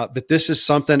 But this is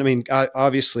something, I mean,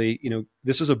 obviously,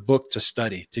 this is a book to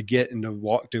study, to get and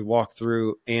to walk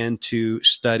through and to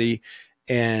study.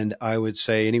 And I would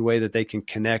say any way that they can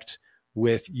connect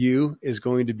with you is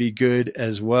going to be good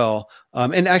as well.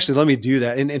 And actually, let me do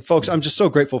that. And folks, I'm just so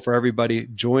grateful for everybody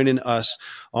joining us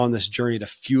on this journey to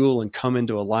fuel and come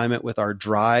into alignment with our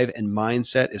drive and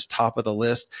mindset is top of the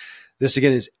list. This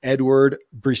again is Eduardo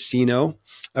Briceño.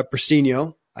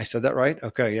 Briceño. I said that right?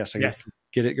 Okay. Yes.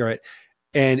 Get it right.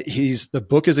 And the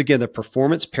book is again, The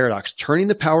Performance Paradox, Turning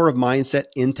the Power of Mindset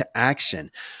into Action.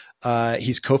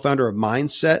 He's co-founder of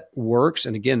Mindset Works.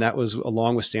 And again, that was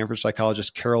along with Stanford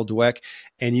psychologist Carol Dweck.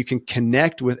 And you can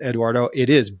connect with Eduardo. It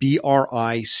is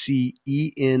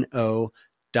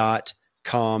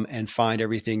BRICENO.com and find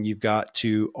everything you've got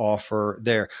to offer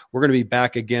there. We're going to be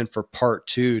back again for part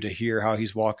 2 to hear how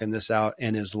he's walking this out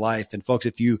in his life. And folks,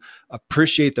 if you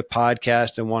appreciate the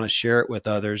podcast and want to share it with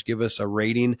others, give us a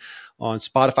rating on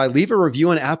Spotify, leave a review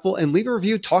on Apple, and leave a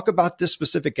review. Talk about this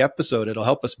specific episode. It'll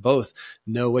help us both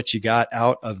know what you got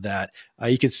out of that.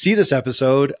 You can see this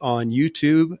episode on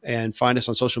YouTube and find us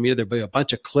on social media. There'll be a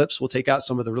bunch of clips. We'll take out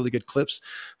some of the really good clips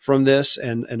from this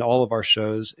and all of our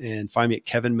shows, and find me at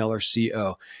Kevin Miller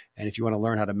CO. And if you want to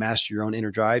learn how to master your own inner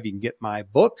drive, you can get my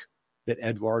book that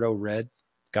Eduardo read.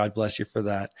 God bless you for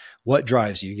that. What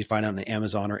Drives You? You can find it on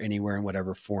Amazon or anywhere in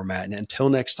whatever format. And until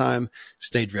next time,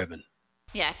 stay driven.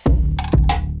 Yeah.